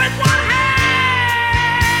 with one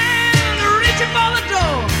hand reaching for the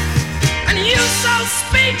door, and you so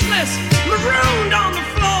speechless, marooned on the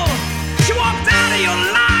floor. She walked out of your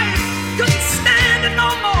life, couldn't stand it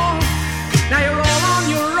no more. Now you're all on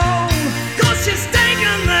your own, 'cause she's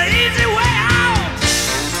taking the easy way out.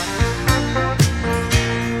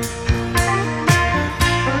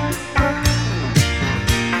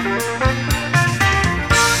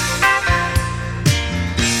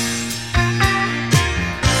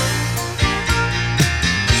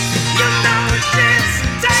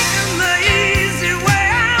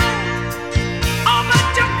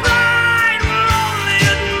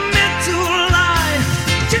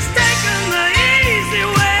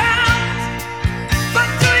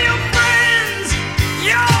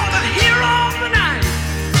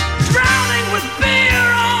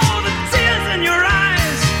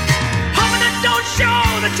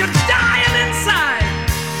 You're dying inside,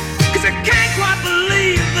 'cause you can't quite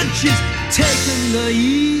believe that she's taking the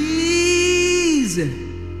easy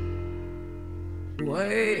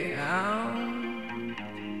way out.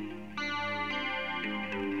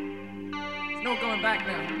 There's no going back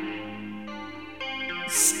now.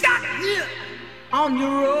 Stuck here on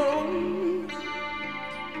your own.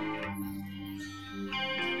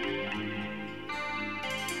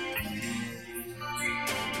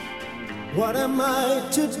 What am I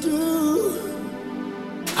to do?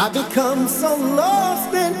 I become so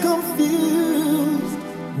lost and confused.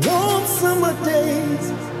 Warm summer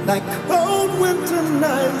days, like cold winter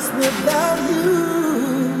nights without you.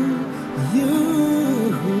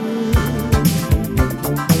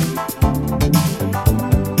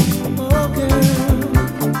 Oh, girl.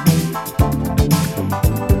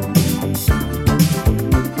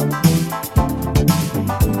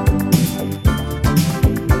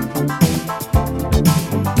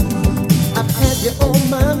 You're on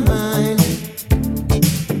my mind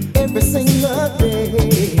every single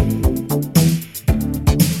day.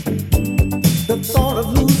 The thought of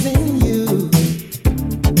losing you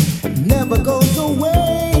never goes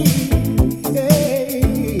away.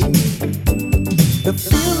 The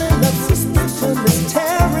feeling of suspicion is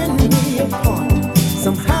tearing me apart.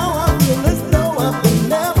 Somehow I feel as though I've been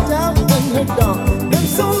left out in the dark. Been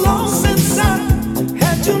so long since I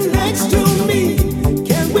had you next to me.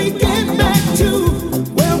 Can we get back to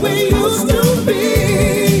where we used to be?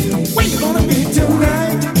 Where you gonna be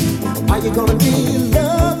tonight? Are you gonna be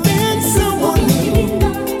loving someone new?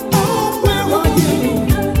 Oh, where are you?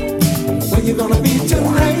 Where you gonna be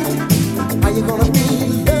tonight? Are you gonna be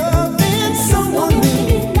loving someone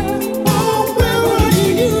new? Oh, where are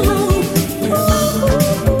you?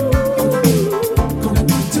 Gonna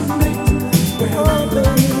be tonight? Where are you,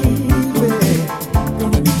 baby?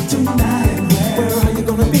 Gonna be tonight? Where are you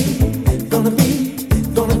gonna be? Gonna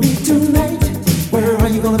be tonight. Where are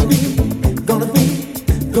you gonna be?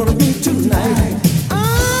 Gonna be tonight.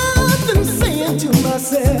 I've been saying to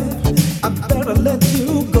myself, I better let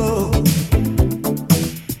you go.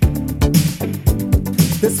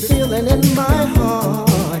 This feeling in my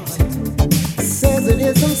heart says it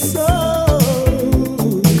isn't so.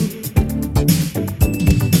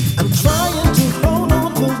 I'm trying to hold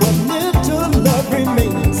on to what little love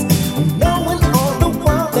remains, knowing all the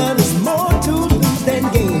while that it's more to lose than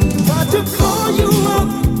gain. Try to call you up,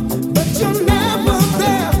 but you're never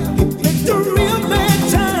there. You picked a real bad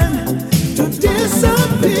time to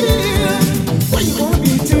disappear. Where you gonna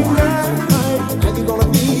be tonight? Are you gonna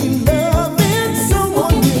be loving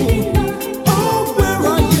someone new? Oh, where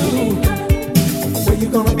are you? Where you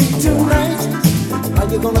gonna be tonight? Are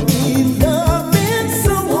you gonna be loving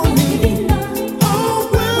someone new? Oh,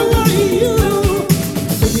 where are you?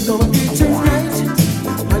 Where you gonna be tonight?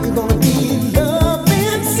 Are you gonna be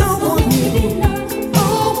loving someone new?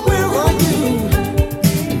 Oh, where are you?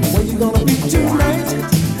 Where you gonna be tonight?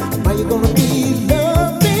 Are you gonna be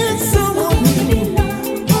loving someone new?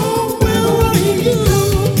 Oh, where are you?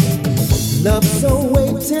 Love's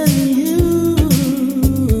awaiting you.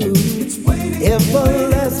 It's waiting,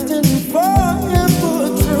 everlasting, forever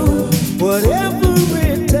true. Whatever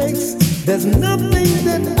it takes, there's nothing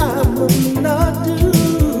that I will not do.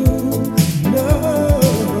 No.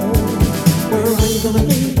 Where are you gonna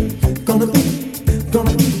be? Gonna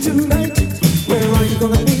be tonight? Where are you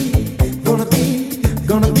gonna be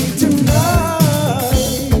tonight?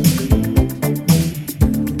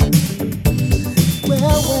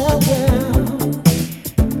 Well.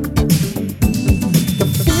 The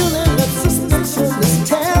feeling of suspicion is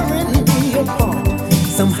tearing me apart.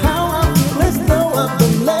 Somehow I feel as though I've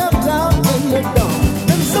been left out in the dark.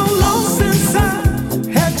 Been so long since I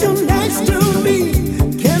had you next to me.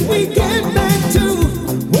 Can we get back to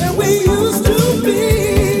where we used to be?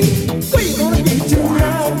 Where you gonna be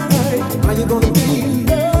tonight? Are you gonna be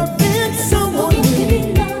loving someone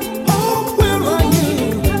new? Oh, where are you?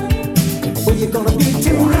 Where you gonna be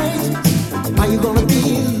tonight? Are you gonna be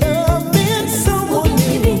loving someone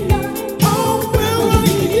new? Oh, where are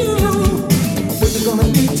you? Where you gonna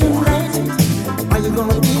be tonight? Are you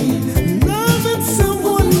gonna be loving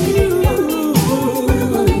someone new?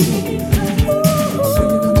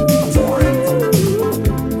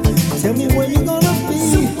 Tell me where you gonna be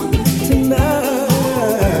tonight.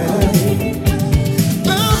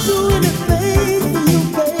 I'll do anything for you,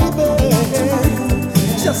 baby.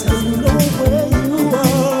 Just to know where you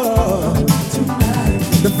are tonight.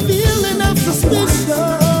 The feeling of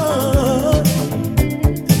suspicion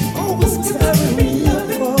always tearing me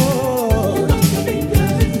apart.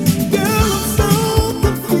 Girl, I'm so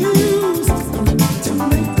confused.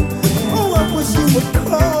 Oh, I wish you would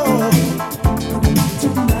call.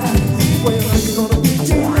 Where are you gonna be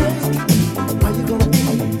tonight? Are you gonna be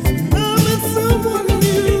loving someone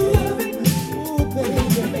new? Oh, baby,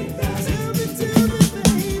 tell me, baby.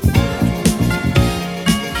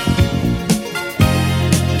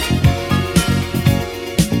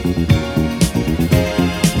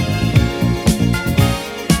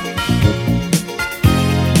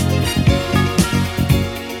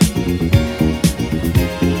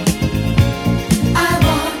 I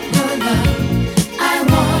want your love. I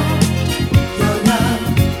want your love.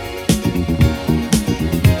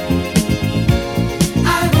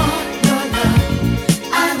 I want your love.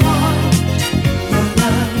 I want your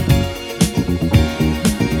love.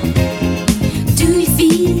 Do you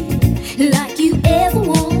feel like you ever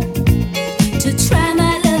want to try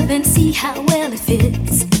my love and see how well it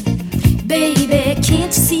fits? Baby, can't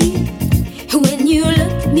you see when you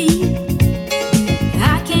look at me?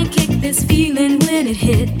 I can't kick this feeling when it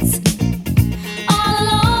hits. All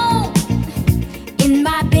alone in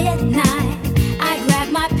my bed at night, I grab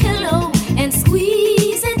my pillow and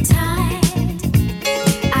squeeze it tight.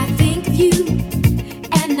 I think of you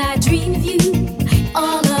and I dream of you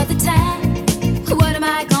all of the time. What am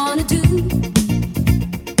I gonna do?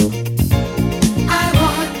 I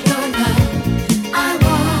want your love. I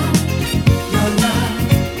want your love.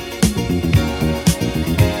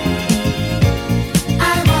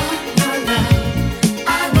 I want your love. I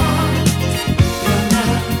want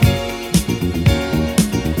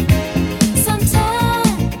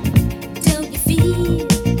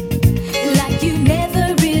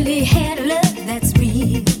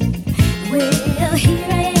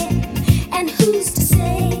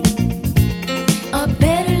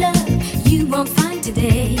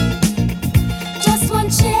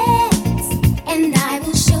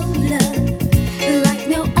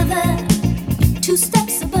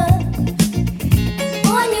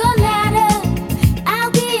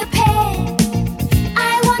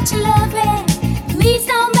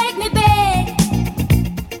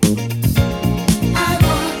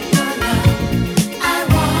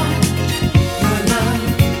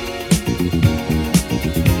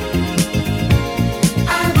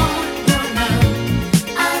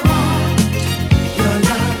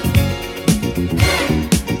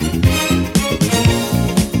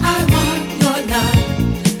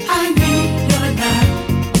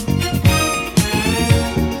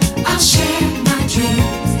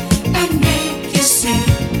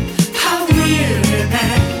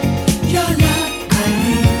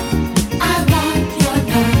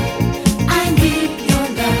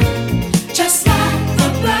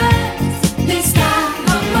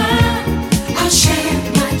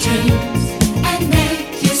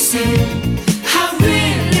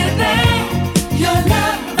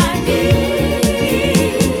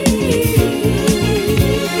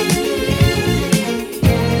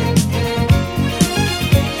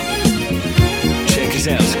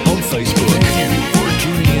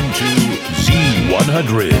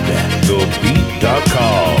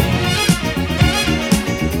 100thebeat.com.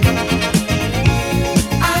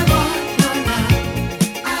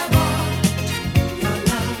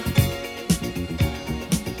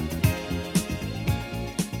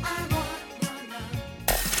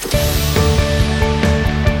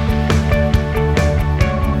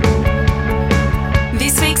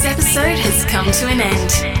 Has come to an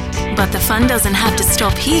end. But the fun doesn't have to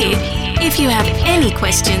stop here. If you have any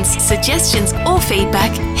questions, suggestions, or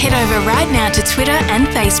feedback, head over right now to Twitter and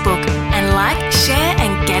Facebook and like, share,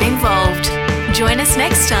 and get involved. Join us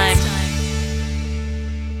next time.